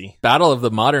is easy. Battle of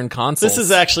the modern consoles. This is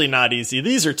actually not easy.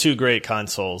 These are two great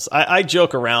consoles. I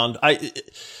joke around.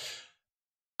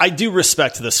 I do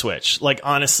respect the Switch. Like,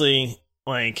 honestly,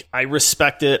 like, I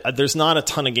respect it. There's not a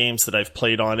ton of games that I've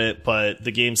played on it, but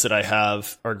the games that I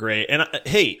have are great. And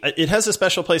hey, it has a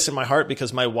special place in my heart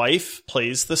because my wife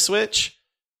plays the Switch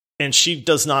and she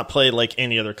does not play like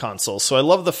any other console. So I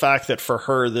love the fact that for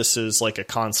her, this is like a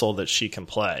console that she can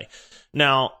play.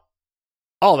 Now,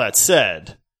 all that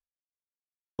said,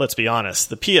 let's be honest,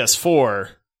 the PS4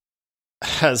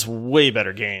 has way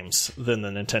better games than the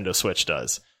Nintendo Switch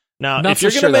does. Now, if you're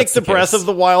going to make the Breath of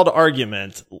the Wild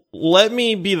argument, let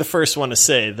me be the first one to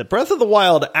say that Breath of the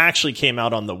Wild actually came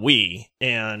out on the Wii,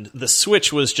 and the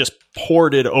Switch was just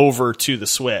ported over to the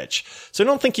Switch. So I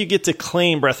don't think you get to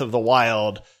claim Breath of the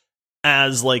Wild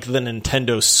as like the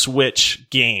Nintendo Switch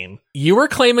game. You were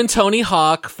claiming Tony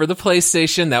Hawk for the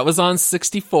PlayStation. That was on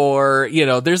 64. You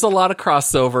know, there's a lot of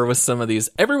crossover with some of these.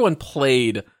 Everyone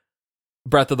played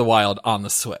Breath of the Wild on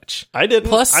the Switch. I didn't.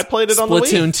 Plus, I played it on the Wii.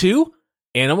 Splatoon 2,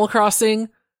 Animal Crossing,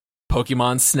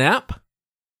 Pokemon Snap.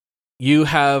 You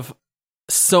have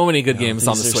so many good games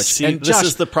on the Switch. And Josh, this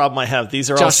is the problem I have. These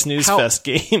are all snooze fest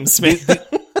games, man.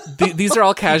 These are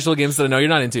all casual games that I know you're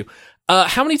not into.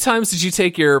 How many times did you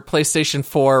take your PlayStation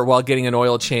 4 while getting an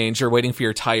oil change or waiting for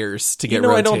your tires to get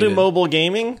rotated? I don't do mobile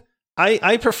gaming.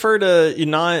 I prefer to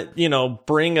not,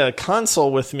 bring a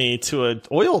console with me to an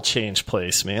oil change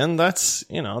place, man. That's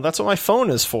what my phone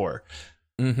is for.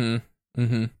 Mm-hmm.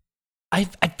 Mm-hmm. I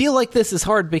feel like this is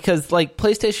hard because like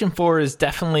PlayStation 4 is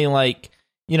definitely like,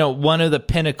 one of the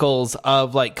pinnacles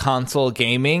of like console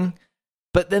gaming,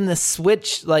 but then the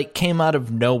Switch like came out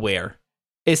of nowhere,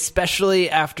 especially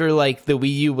after like the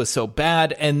Wii U was so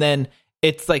bad. And then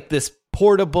it's like this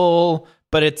portable,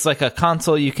 but it's like a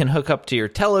console you can hook up to your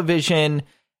television,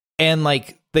 and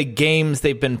like the games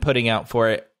they've been putting out for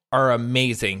it are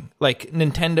amazing. Like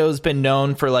Nintendo's been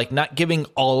known for like not giving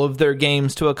all of their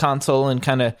games to a console and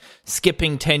kind of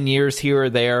skipping 10 years here or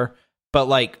there, but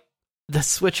like the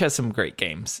Switch has some great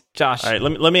games. Josh. All right,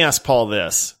 let me ask Paul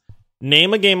this.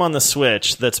 Name a game on the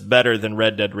Switch that's better than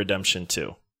Red Dead Redemption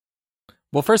 2.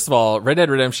 Well, first of all, Red Dead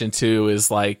Redemption 2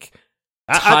 is like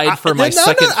tied for my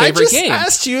second favorite game. I just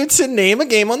asked you to name a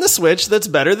game on the Switch that's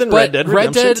better than Red Dead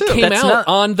Redemption 2. Red Dead came out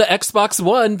on the Xbox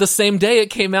One the same day it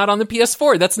came out on the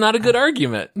PS4. That's not a good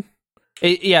argument.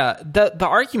 The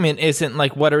argument isn't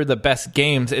like what are the best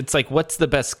games. It's like what's the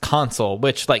best console,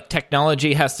 which like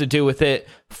technology has to do with it,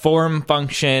 form,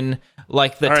 function,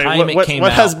 like the time it came out.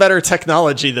 What has better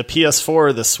technology, the PS4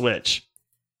 or the Switch?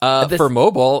 For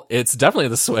mobile, it's definitely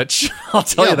the Switch. I'll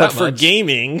tell you that but for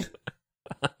gaming...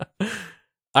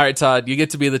 All right, Todd, you get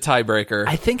to be the tiebreaker.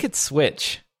 I think it's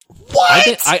Switch.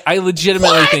 What? I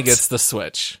legitimately think it's the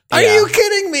Switch. Are you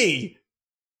kidding me?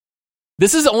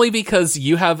 This is only because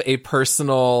you have a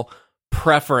personal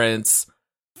preference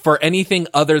for anything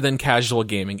other than casual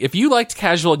gaming. If you liked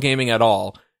casual gaming at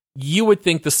all, you would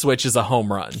think the Switch is a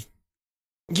home run.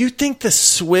 You think the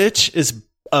Switch is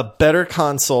a better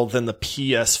console than the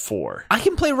PS4? I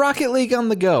can play Rocket League on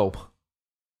the go.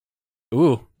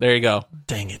 Ooh, there you go.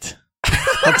 Dang it.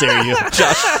 How dare you?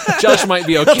 Josh might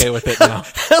be okay with it now.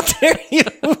 How dare you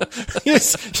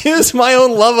use my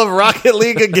own love of Rocket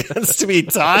League against me,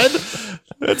 Todd?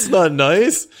 That's not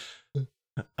nice. All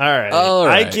right.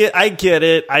 I get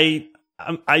it.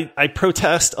 I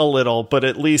protest a little, but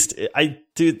at least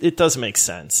it does make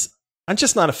sense. I'm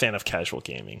just not a fan of casual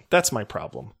gaming. That's my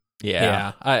problem.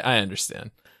 Yeah, I understand.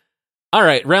 All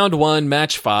right, round 1,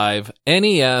 match 5,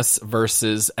 NES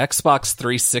versus Xbox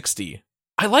 360.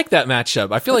 I like that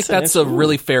matchup. I feel like that's a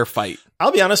really fair fight.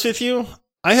 I'll be honest with you.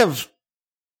 I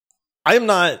am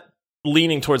not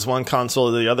leaning towards one console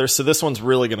or the other, so this one's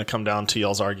really going to come down to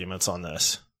y'all's arguments on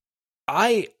this.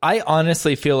 I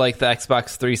honestly feel like the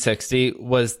Xbox 360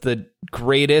 was the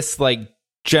greatest like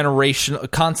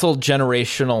console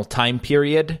generational time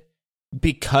period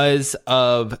because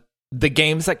of the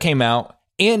games that came out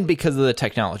and because of the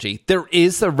technology. There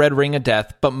is the Red Ring of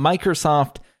Death, but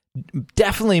Microsoft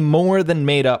definitely more than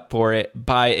made up for it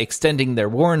by extending their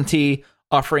warranty,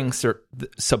 offering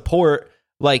support.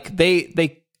 Like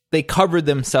they covered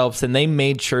themselves and they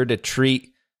made sure to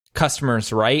treat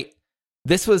customers right.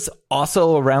 This was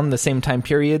also around the same time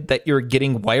period that you're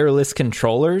getting wireless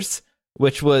controllers,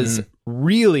 which was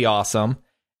really awesome.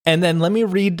 And then let me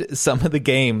read some of the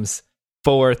games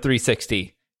for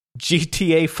 360.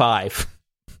 GTA 5.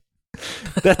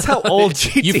 That's how old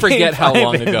GTA You forget 5 how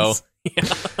long is. ago.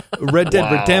 Red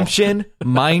Dead Redemption,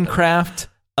 Minecraft,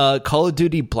 Call of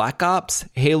Duty Black Ops,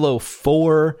 Halo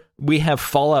 4. We have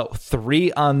Fallout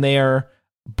 3 on there,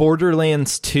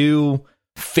 Borderlands 2,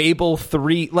 Fable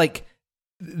 3. Like,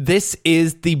 this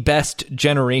is the best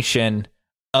generation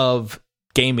of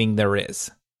gaming there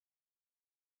is.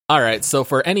 All right, so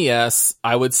for NES,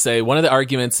 I would say one of the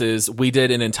arguments is we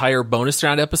did an entire bonus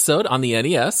round episode on the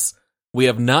NES. We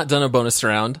have not done a bonus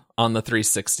round on the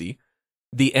 360.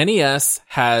 The NES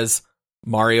has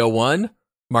Mario 1,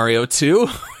 Mario 2,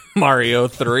 Mario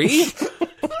 3.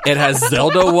 It has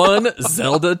Zelda 1,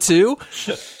 Zelda 2.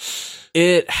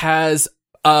 It has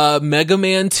Mega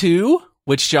Man 2,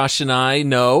 which Josh and I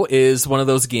know is one of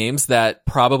those games that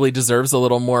probably deserves a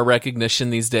little more recognition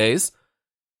these days.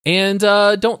 And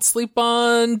don't sleep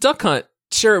on Duck Hunt.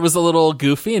 Sure, it was a little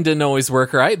goofy and didn't always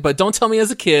work right, but don't tell me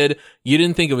as a kid you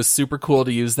didn't think it was super cool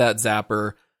to use that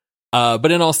zapper.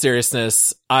 But in all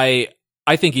seriousness, I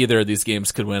think either of these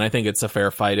games could win. I think it's a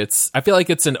fair fight. I feel like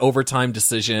it's an overtime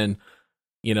decision.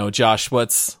 You know, Josh,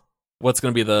 what's going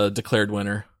to be the declared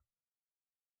winner?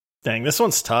 Dang, this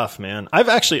one's tough, man. I've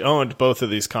actually owned both of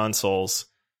these consoles.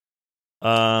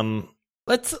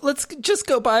 Let's just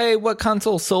go by what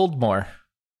console sold more.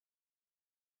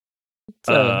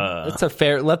 It's a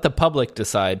fair. Let the public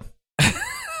decide.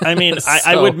 I mean,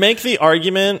 I would make the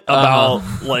argument about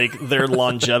like their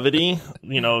longevity,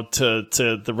 you know, to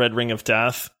the Red Ring of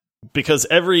Death, because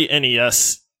every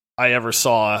NES I ever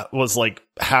saw was like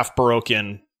half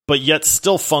broken, but yet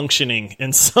still functioning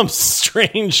in some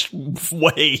strange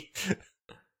way.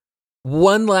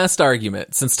 One last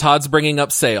argument, since Todd's bringing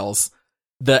up sales.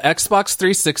 The Xbox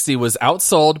 360 was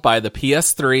outsold by the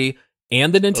PS3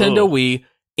 and the Nintendo Wii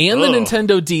and the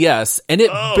Nintendo DS, and it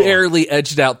barely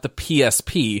edged out the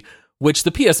PSP, which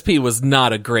the PSP was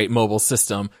not a great mobile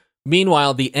system.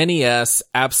 Meanwhile, the NES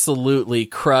absolutely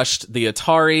crushed the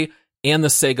Atari and the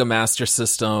Sega Master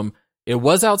System. It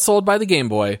was outsold by the Game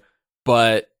Boy,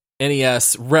 but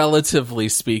NES, relatively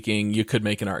speaking, you could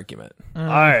make an argument. All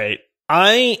right.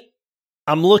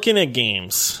 I'm looking at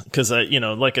games because,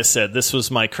 like I said, this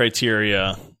was my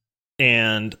criteria,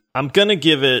 and I'm going to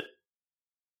give it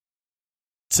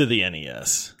to the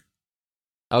NES.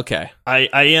 Okay. I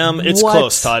am. It's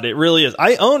close, Todd. It really is.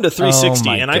 I owned a 360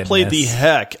 and I played the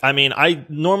heck. I mean,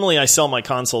 normally I sell my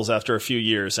consoles after a few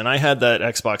years, and I had that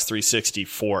Xbox 360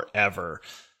 forever.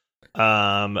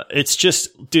 It's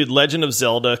just, dude, Legend of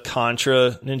Zelda,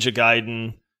 Contra, Ninja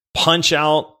Gaiden,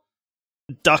 Punch-Out,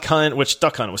 Duck Hunt, which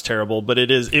Duck Hunt was terrible, but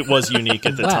it was unique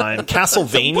at the time.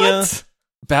 Castlevania,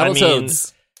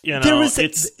 Battletoads. You know,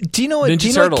 do you know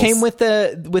what came with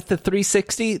the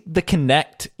 360? The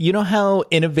Kinect. You know how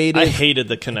innovative. I hated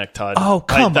the Kinect, Todd. Oh,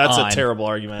 come on. That's a terrible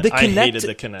argument. I hated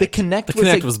the Kinect. The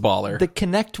Kinect was baller. The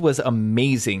Kinect was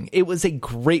amazing. It was a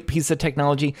great piece of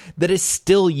technology that is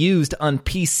still used on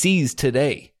PCs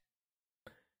today.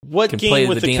 What game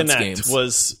with the Kinect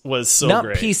was so not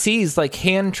great? Not PCs, like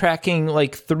hand tracking,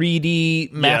 like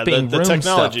 3D mapping. The room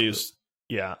technology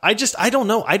stuff. I don't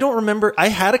know. I don't remember. I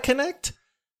had a Kinect.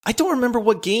 I don't remember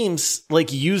what games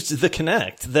like used the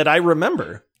Kinect that I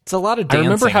remember. It's a lot of dancing. I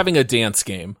remember having a dance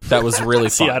game that was really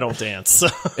fun. See, I don't dance.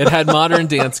 It had modern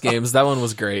dance games. That one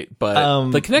was great,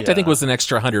 but the Kinect I think was an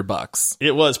extra $100.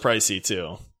 It was pricey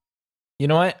too. You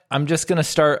know what? I'm just going to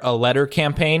start a letter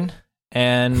campaign,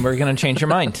 and we're going to change your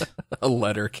mind. A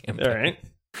letter campaign. All right.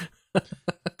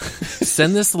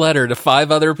 Send this letter to 5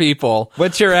 other people.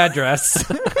 What's your address?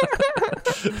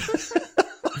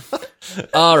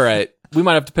 All right. We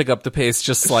might have to pick up the pace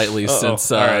just slightly since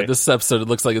this episode, it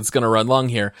looks like it's going to run long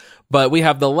here. But we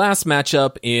have the last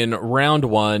matchup in round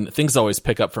 1. Things always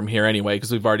pick up from here anyway,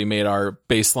 because we've already made our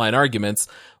baseline arguments.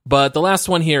 But the last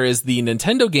one here is the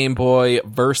Nintendo Game Boy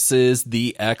versus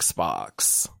the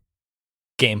Xbox.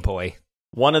 Game Boy.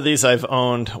 One of these I've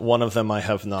owned, one of them I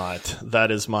have not.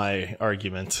 That is my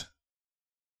argument.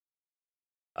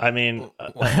 I mean,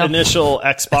 initial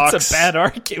Xbox. That's a bad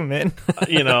argument.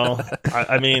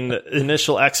 I mean,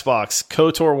 initial Xbox,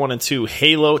 KOTOR 1 and 2,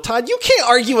 Halo. Todd, you can't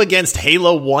argue against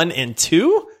Halo 1 and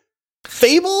 2?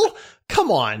 Fable?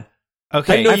 Come on.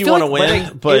 Okay. I know you want to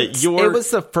win, but it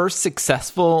was the first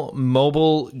successful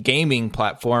mobile gaming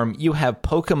platform. You have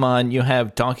Pokemon, you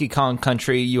have Donkey Kong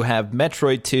Country, you have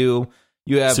Metroid 2,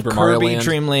 you have Super Kirby Mario Land.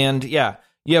 Dreamland. Yeah.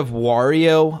 You have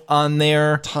Wario on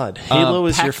there. Todd, Halo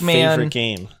is your favorite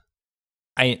game.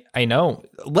 I know.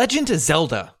 Legend of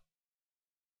Zelda.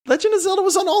 Legend of Zelda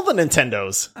was on all the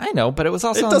Nintendos. I know, but it was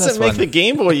also it on doesn't this make one. the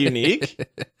Game Boy unique.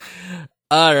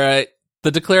 All right. The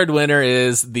declared winner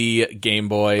is the Game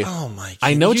Boy. Oh my God.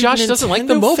 I know Josh doesn't like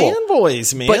the mobile.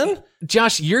 Fanboys, man. But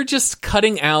Josh, you're just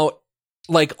cutting out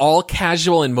like all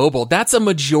casual and mobile. That's a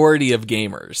majority of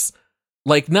gamers.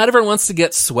 Like, not everyone wants to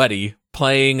get sweaty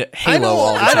playing Halo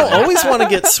all the time. I don't always want to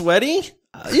get sweaty,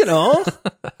 not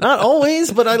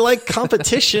always, but I like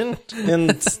competition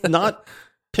and not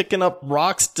picking up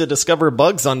rocks to discover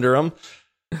bugs under them.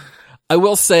 I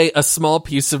will say a small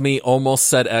piece of me almost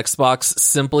said Xbox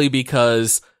simply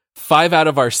because 5 out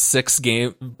of our 6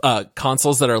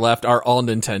 consoles that are left are all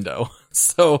Nintendo.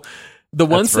 So the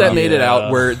ones that made it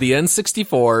out were the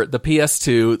N64, the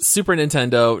PS2, Super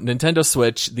Nintendo, Nintendo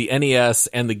Switch, the NES,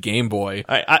 and the Game Boy.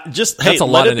 That's a lot of Nintendo.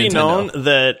 Let it be known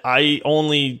that I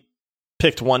only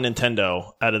picked one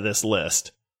Nintendo out of this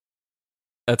list.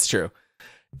 That's true.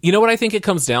 You know what I think it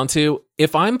comes down to?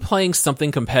 If I'm playing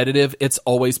something competitive, it's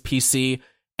always PC.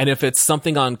 And if it's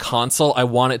something on console, I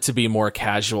want it to be more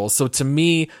casual. So to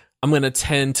me, I'm going to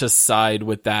tend to side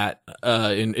with that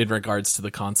in regards to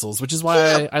the consoles, which is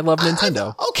why I love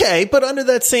Nintendo. Okay, but under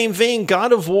that same vein,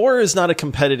 God of War is not a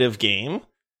competitive game.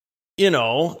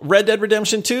 Red Dead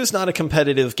Redemption 2 is not a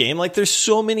competitive game. Like, there's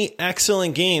so many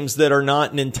excellent games that are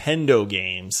not Nintendo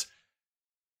games.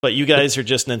 But you guys are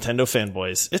just Nintendo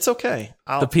fanboys. It's okay.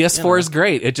 The PS4 is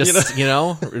great. It just,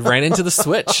 ran into the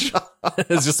Switch.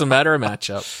 It's just a matter of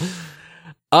matchup.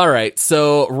 All right,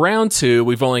 so round 2,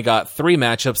 we've only got 3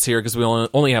 matchups here because we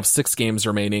only have 6 games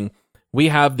remaining. We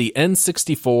have the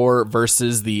N64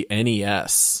 versus the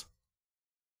NES.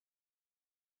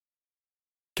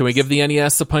 Can we give the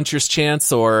NES a puncher's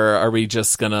chance, or are we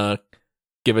just going to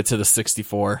give it to the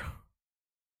 64?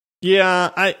 Yeah,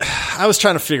 I was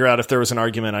trying to figure out if there was an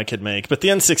argument I could make, but the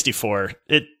N64,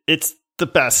 it's the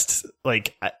best.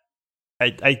 Like,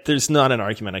 there's not an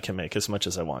argument I can make as much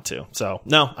as I want to. So,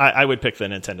 no, I would pick the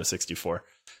Nintendo 64.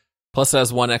 Plus, it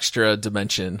has one extra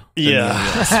dimension. Yeah,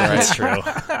 NES, right? That's true.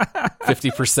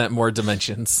 50% more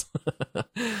dimensions.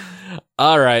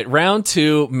 All right, round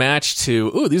 2, match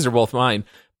 2. Ooh, these are both mine.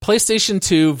 PlayStation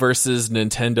 2 versus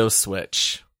Nintendo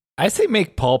Switch. I say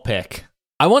make Paul pick.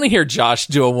 I want to hear Josh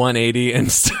do a 180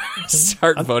 and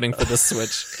start voting for the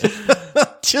Switch.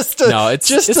 just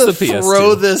to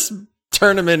throw this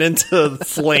tournament into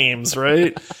flames,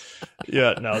 right?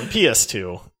 Yeah, no, the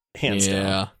PS2, hands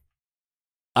down.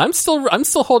 I'm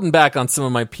still holding back on some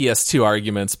of my PS2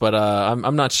 arguments, but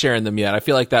I'm not sharing them yet. I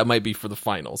feel like that might be for the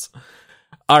finals.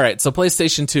 All right, so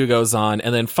PlayStation 2 goes on,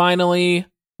 and then finally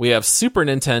we have Super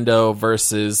Nintendo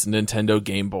versus Nintendo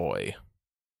Game Boy.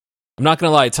 I'm not going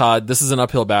to lie, Todd, this is an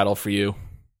uphill battle for you.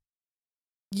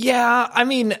 Yeah, I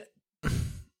mean,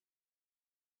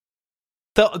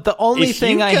 the only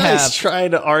thing I have... If you guys try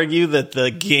to argue that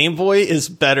the Game Boy is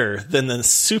better than the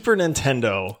Super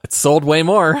Nintendo... It sold way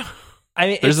more. I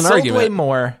mean, it sold way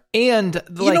more. And,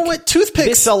 you know what?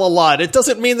 Toothpicks sell a lot. It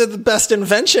doesn't mean they're the best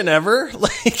invention ever.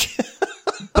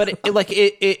 But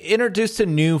it introduced a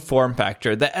new form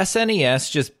factor. The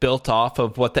SNES just built off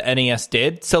of what the NES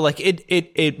did. So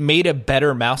it made a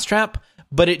better mousetrap,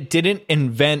 but it didn't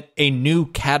invent a new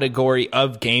category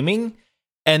of gaming.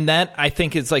 And that, I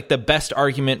think, is like the best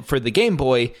argument for the Game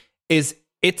Boy is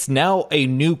it's now a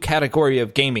new category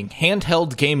of gaming.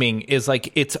 Handheld gaming is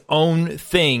like its own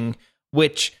thing,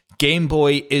 which Game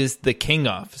Boy is the king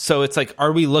of. So it's like,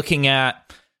 are we looking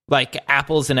at like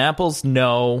apples and apples?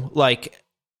 No, like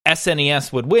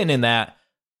SNES would win in that,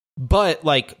 but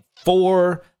like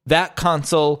for that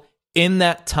console in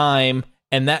that time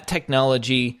and that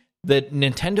technology, the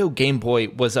Nintendo Game Boy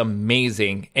was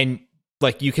amazing, and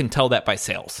like you can tell that by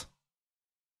sales.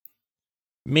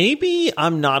 Maybe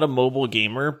I'm not a mobile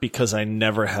gamer because I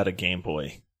never had a Game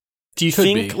Boy. Do you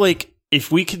think like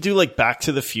if we could do like Back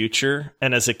to the Future,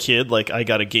 and as a kid like I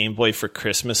got a Game Boy for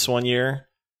Christmas one year,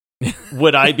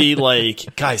 would I be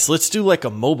like, guys, let's do like a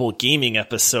mobile gaming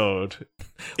episode?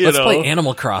 Let's play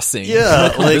Animal Crossing.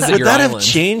 Yeah, like would that have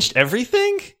changed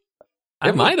everything?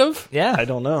 It might have. Yeah, I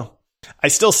don't know. I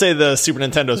still say the Super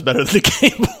Nintendo is better than the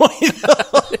Game Boy.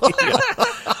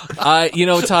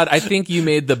 Todd, I think you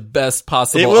made the best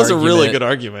possible argument. It was argument. a really good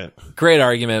argument. Great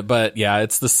argument, but yeah,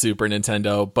 it's the Super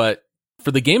Nintendo. But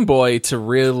for the Game Boy to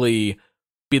really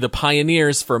be the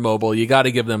pioneers for mobile, you got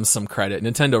to give them some credit.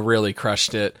 Nintendo really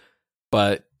crushed it.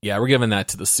 But yeah, we're giving that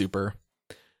to the Super.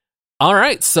 All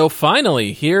right, so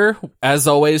finally here, as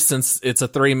always, since it's a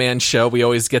 3-man show, we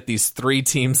always get these 3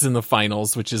 teams in the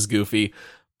finals, which is goofy.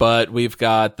 But we've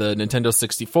got the Nintendo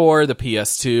 64, the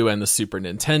PS2, and the Super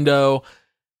Nintendo.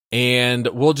 And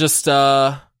we'll just,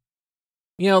 let's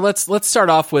start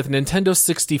off with Nintendo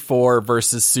 64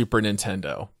 versus Super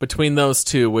Nintendo. Between those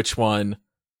two, which one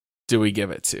do we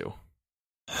give it to?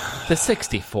 The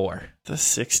 64. The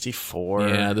 64.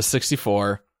 Yeah, the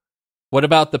 64. What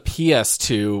about the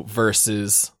PS2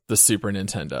 versus the Super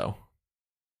Nintendo?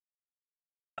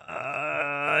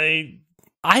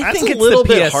 I think a it's little the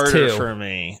bit PS2. harder for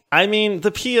me. I mean,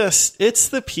 it's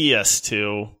the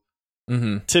PS2,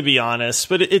 to be honest.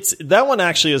 But it's that one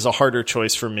actually is a harder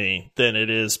choice for me than it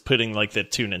is putting like the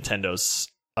two Nintendos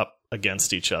up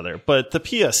against each other. But the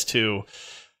PS2,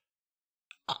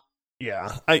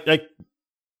 yeah,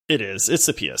 it is. It's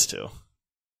the PS2.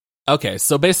 Okay,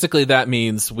 so basically that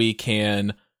means we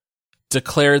can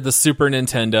declare the Super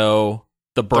Nintendo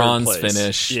the bronze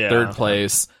finish, third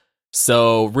place.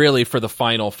 So really for the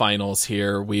finals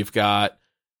here, we've got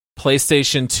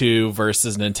PlayStation 2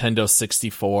 versus Nintendo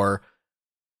 64.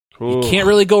 Ooh. You can't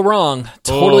really go wrong.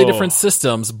 Totally different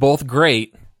systems, both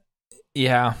great.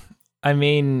 Yeah. I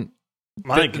mean,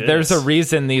 there's a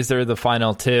reason these are the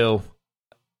final two.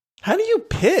 How do you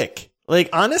pick? Like,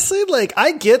 honestly, like,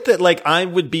 I get that, like, I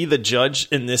would be the judge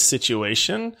in this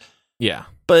situation. Yeah.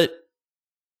 But,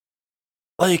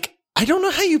 like, I don't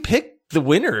know how you pick the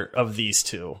winner of these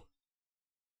two.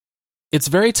 It's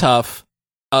very tough.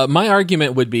 My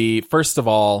argument would be, first of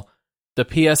all, the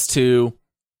PS2,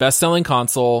 best-selling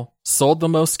console, sold the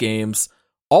most games.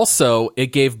 Also, it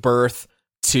gave birth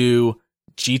to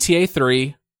GTA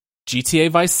 3, GTA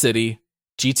Vice City,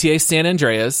 GTA San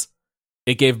Andreas.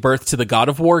 It gave birth to the God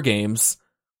of War games.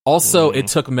 Also, it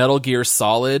took Metal Gear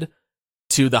Solid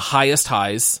to the highest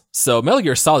highs. So Metal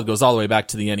Gear Solid goes all the way back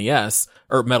to the NES,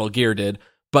 or Metal Gear did.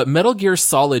 But Metal Gear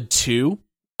Solid 2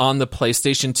 on the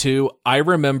PlayStation 2, I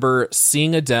remember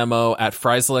seeing a demo at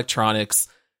Fry's Electronics.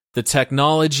 The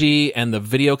technology and the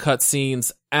video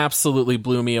cutscenes absolutely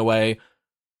blew me away.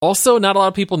 Also, not a lot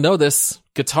of people know this.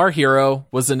 Guitar Hero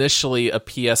was initially a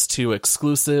PS2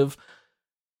 exclusive.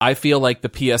 I feel like the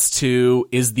PS2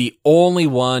 is the only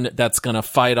one that's going to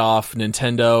fight off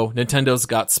Nintendo. Nintendo's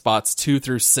got spots 2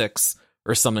 through 6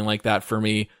 or something like that for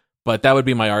me, but that would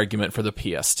be my argument for the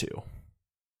PS2.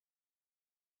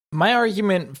 My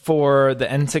argument for the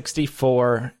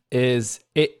N64 is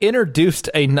it introduced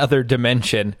another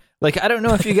dimension. Like, I don't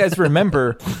know if you guys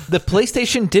remember, the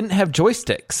PlayStation didn't have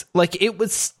joysticks. Like, it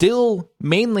was still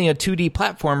mainly a 2D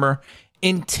platformer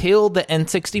until the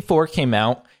N64 came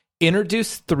out,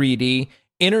 introduced 3D,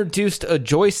 introduced a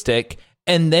joystick,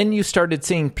 and then you started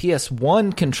seeing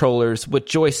PS1 controllers with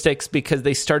joysticks because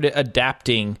they started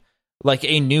adapting, like,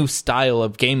 a new style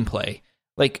of gameplay.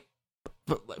 Like,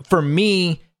 for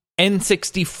me,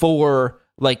 N64,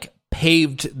 like,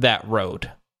 paved that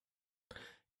road.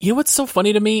 You know what's so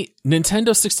funny to me?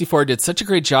 Nintendo 64 did such a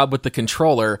great job with the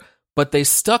controller, but they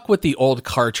stuck with the old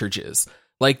cartridges.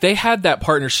 Like, they had that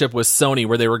partnership with Sony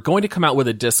where they were going to come out with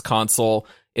a disc console.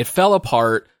 It fell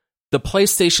apart. The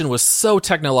PlayStation was so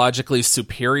technologically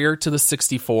superior to the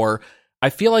 64.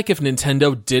 I feel like if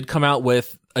Nintendo did come out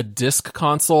with a disc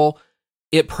console,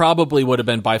 it probably would have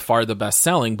been by far the best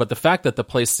selling. But the fact that the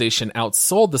PlayStation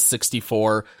outsold the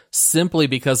 64 simply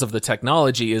because of the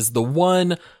technology is the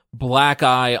one black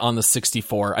eye on the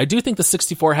 64. I do think the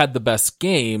 64 had the best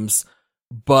games,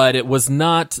 but it was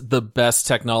not the best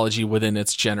technology within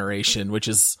its generation, which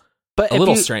is a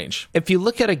little strange. If you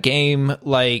look at a game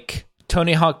like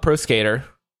Tony Hawk Pro Skater,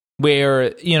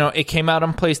 where, you know, it came out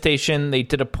on PlayStation, they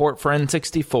did a port for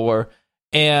N64,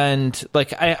 and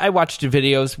like I watched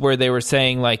videos where they were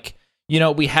saying, like, you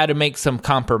know, we had to make some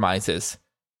compromises.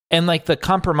 And like the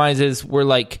compromises were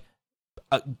like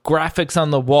graphics on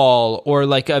the wall, or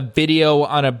like a video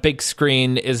on a big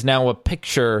screen is now a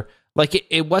picture. Like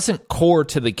it wasn't core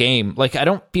to the game. Like, I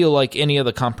don't feel like any of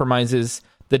the compromises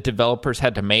the developers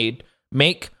had to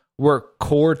make were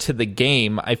core to the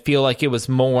game. I feel like it was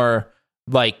more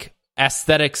like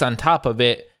aesthetics on top of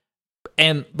it.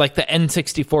 And like the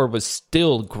N64 was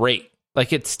still great.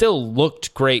 Like, it still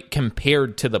looked great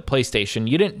compared to the PlayStation.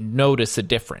 You didn't notice a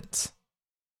difference.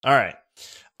 All right.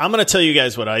 I'm going to tell you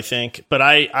guys what I think, but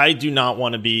I do not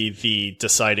want to be the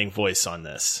deciding voice on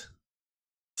this.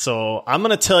 So I'm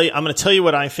going to tell you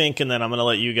what I think, and then I'm going to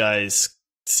let you guys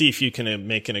see if you can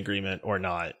make an agreement or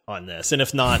not on this. And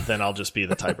if not, then I'll just be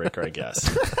the tiebreaker, I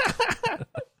guess.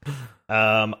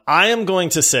 I am going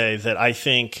to say that I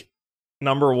think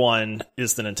number one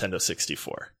is the Nintendo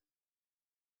 64.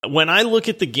 When I look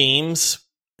at the games,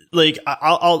 like,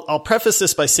 I'll preface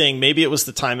this by saying maybe it was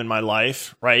the time in my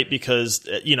life, right? Because,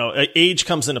 you know, age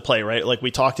comes into play, right? Like, we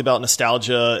talked about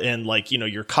nostalgia and, like, you know,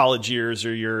 your college years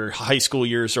or your high school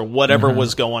years or whatever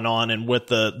was going on, and what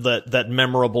that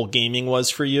memorable gaming was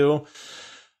for you.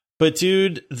 But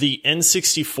dude, the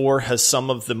N64 has some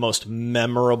of the most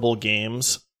memorable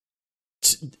games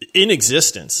in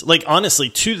existence. Like, honestly,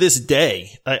 to this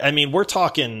day, I mean, we're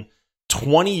talking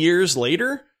 20 years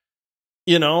later.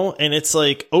 You know, and it's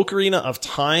like Ocarina of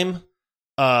Time,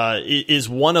 is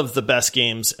one of the best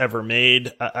games ever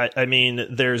made. I mean,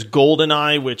 there's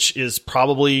GoldenEye, which is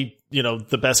probably,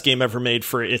 the best game ever made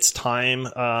for its time.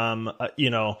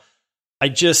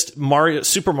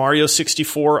 Super Mario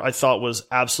 64, I thought was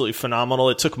absolutely phenomenal.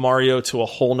 It took Mario to a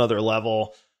whole nother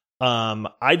level.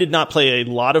 I did not play a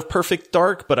lot of Perfect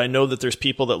Dark, but I know that there's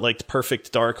people that liked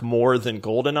Perfect Dark more than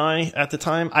GoldenEye at the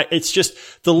time. It's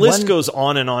just, the list goes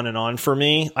on and on and on for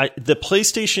me. The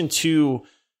PlayStation 2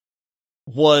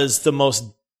 was the most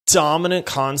dominant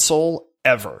console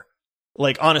ever.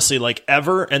 Like, honestly, like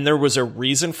ever. And there was a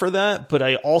reason for that, but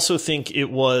I also think it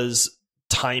was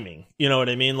timing. You know what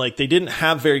I mean? Like, they didn't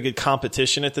have very good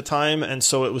competition at the time. And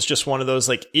so it was just one of those,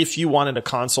 like, if you wanted a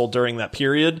console during that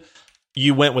period,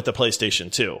 you went with the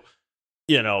PlayStation 2,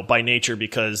 by nature,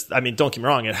 because, I mean, don't get me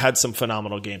wrong, it had some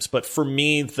phenomenal games. But for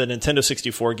me, the Nintendo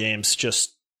 64 games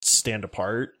just stand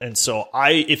apart. And so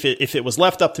if it was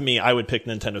left up to me, I would pick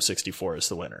Nintendo 64 as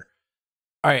the winner.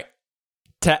 All right.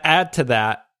 To add to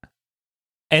that,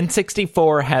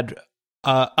 N64 had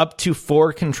up to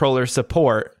 4 controller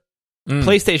support.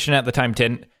 PlayStation at the time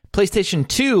didn't. PlayStation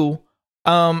 2,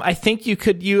 I think you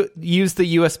could use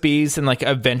the USBs and like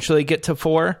eventually get to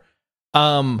 4.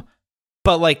 But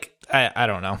like, I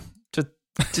don't know.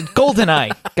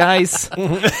 GoldenEye, guys. I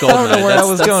don't know where I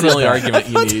was going. That's the only argument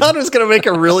you need. Todd was going to make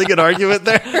a really good argument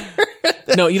there.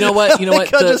 No, you know what?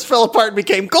 It just fell apart and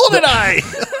became GoldenEye.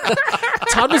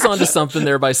 Todd was onto something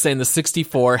there by saying the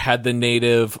 64 had the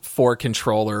native 4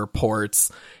 controller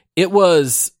ports. It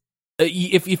was,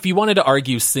 if you wanted to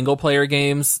argue single player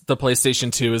games, the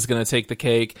PlayStation 2 is going to take the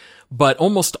cake. But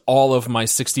almost all of my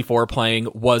 64 playing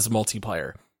was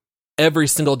multiplayer. Every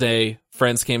single day,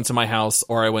 friends came to my house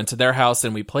or I went to their house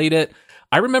and we played it.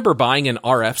 I remember buying an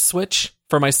RF switch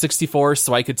for my 64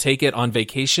 so I could take it on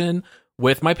vacation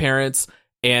with my parents,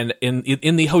 and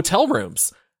in the hotel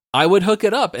rooms, I would hook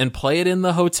it up and play it in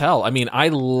the hotel. I mean, I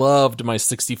loved my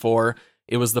 64.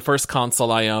 It was the first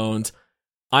console I owned.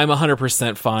 I'm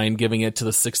 100% fine giving it to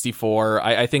the 64.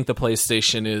 I think the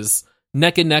PlayStation is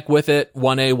neck and neck with it,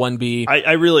 1A, 1B.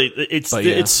 I really,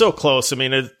 it's so close. I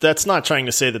mean, that's not trying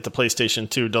to say that the PlayStation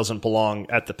 2 doesn't belong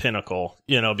at the pinnacle,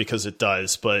 because it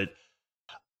does. But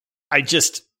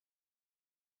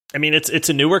I mean, it's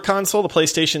a newer console. The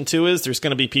PlayStation 2 is. There's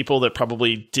going to be people that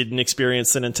probably didn't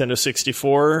experience the Nintendo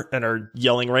 64 and are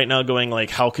yelling right now going like,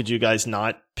 how could you guys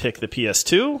not pick the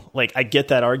PS2? Like, I get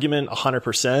that argument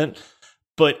 100%.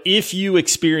 But if you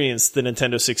experience the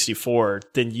Nintendo 64,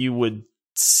 then you would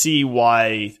see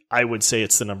why I would say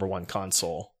it's the number one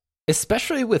console.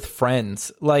 Especially with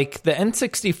friends. Like, the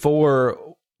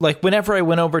N64, like, whenever I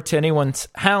went over to anyone's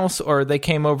house or they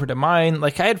came over to mine,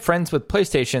 like, I had friends with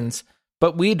PlayStations,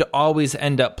 but we'd always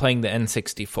end up playing the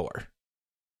N64.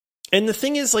 And the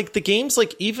thing is, like, the games,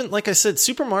 like, even, like I said,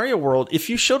 Super Mario World, if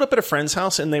you showed up at a friend's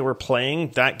house and they were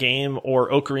playing that game or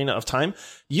Ocarina of Time,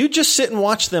 you'd just sit and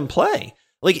watch them play.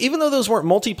 Like, even though those weren't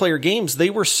multiplayer games,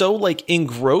 they were so, like,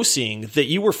 engrossing that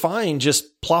you were fine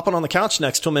just plopping on the couch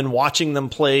next to them and watching them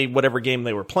play whatever game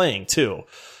they were playing, too.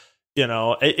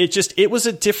 It was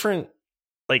a different,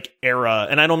 like, era.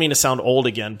 And I don't mean to sound old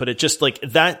again, but it just, like,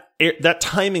 that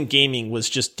time in gaming was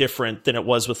just different than it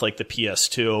was with, like, the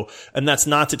PS2. And that's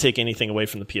not to take anything away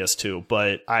from the PS2,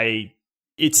 but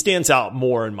it stands out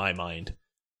more in my mind.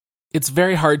 It's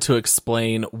very hard to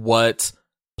explain what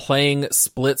playing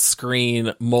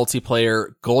split-screen multiplayer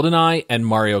GoldenEye and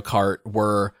Mario Kart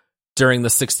were during the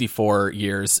 64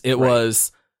 years. It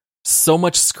was so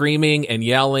much screaming and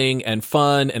yelling and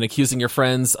fun and accusing your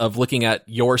friends of looking at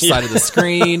your side of the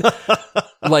screen.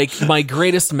 Like, my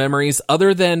greatest memories,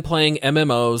 other than playing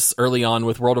MMOs early on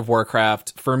with World of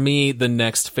Warcraft, for me, the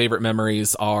next favorite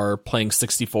memories are playing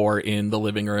 64 in the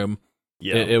living room.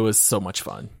 Yeah. It was so much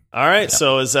fun. All right,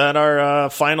 so is that our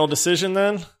final decision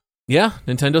then? Yeah,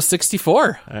 Nintendo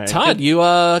 64. Right. Todd, you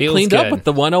cleaned up with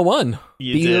the 101.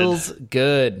 Feels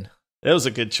good. That was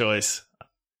a good choice.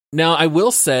 Now, I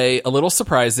will say, a little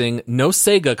surprising, no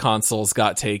Sega consoles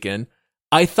got taken.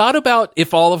 I thought about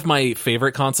if all of my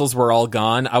favorite consoles were all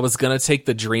gone, I was going to take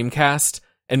the Dreamcast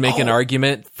and make an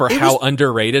argument for how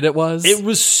underrated it was. It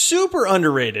was super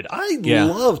underrated. I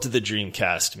loved the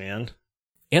Dreamcast, man.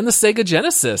 And the Sega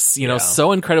Genesis,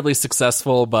 so incredibly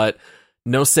successful, but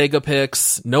no Sega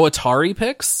picks, no Atari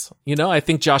picks. I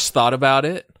think Josh thought about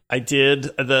it. I did.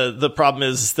 The problem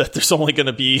is that there's only going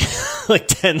to be like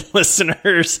 10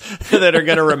 listeners that are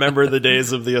going to remember the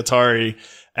days of the Atari.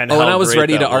 And I was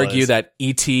ready to argue that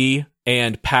E.T.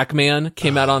 and Pac-Man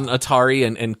came out on Atari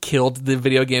and killed the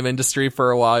video game industry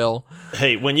for a while.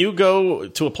 Hey, when you go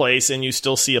to a place and you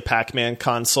still see a Pac-Man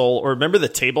console, or remember the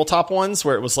tabletop ones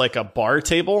where it was like a bar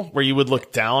table where you would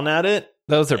look down at it?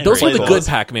 Those are Those were the playable. good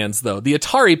Pac-Mans, though. The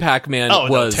Atari Pac-Man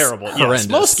was terrible. horrendous. Yes,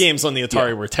 most games on the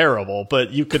Atari were terrible,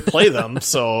 but you could play them,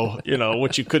 so,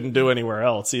 which you couldn't do anywhere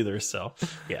else either, so,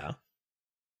 yeah.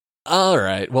 All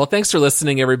right. Well, thanks for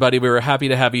listening, everybody. We were happy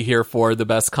to have you here for the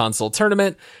Best Console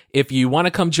Tournament. If you want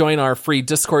to come join our free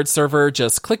Discord server,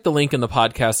 just click the link in the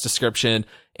podcast description.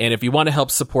 And if you want to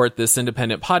help support this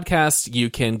independent podcast, you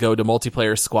can go to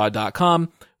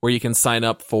multiplayersquad.com, where you can sign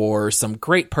up for some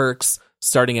great perks,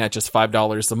 starting at just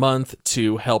 $5 a month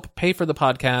to help pay for the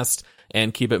podcast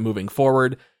and keep it moving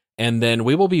forward. And then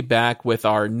we will be back with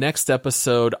our next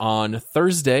episode on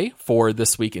Thursday for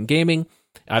This Week in Gaming.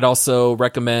 I'd also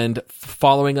recommend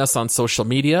following us on social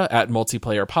media at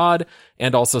Multiplayer Pod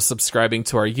and also subscribing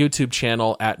to our YouTube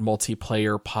channel at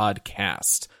Multiplayer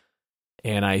Podcast.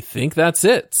 And I think that's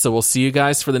it. So we'll see you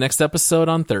guys for the next episode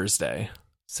on Thursday.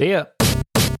 See ya.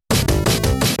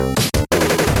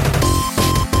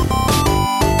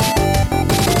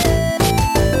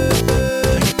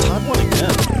 Todd won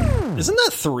again. Isn't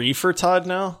that 3 for Todd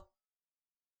now?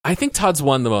 I think Todd's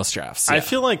won the most drafts. I Yeah.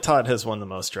 feel like Todd has won the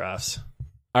most drafts.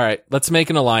 All right, let's make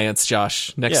an alliance,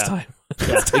 Josh, next Yeah. time.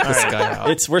 Let's take this guy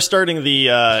out. We're starting the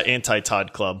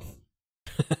anti-Todd club.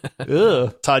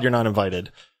 Ugh. Todd, you're not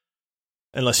invited.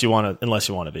 Unless you want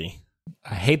to be.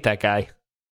 I hate that guy.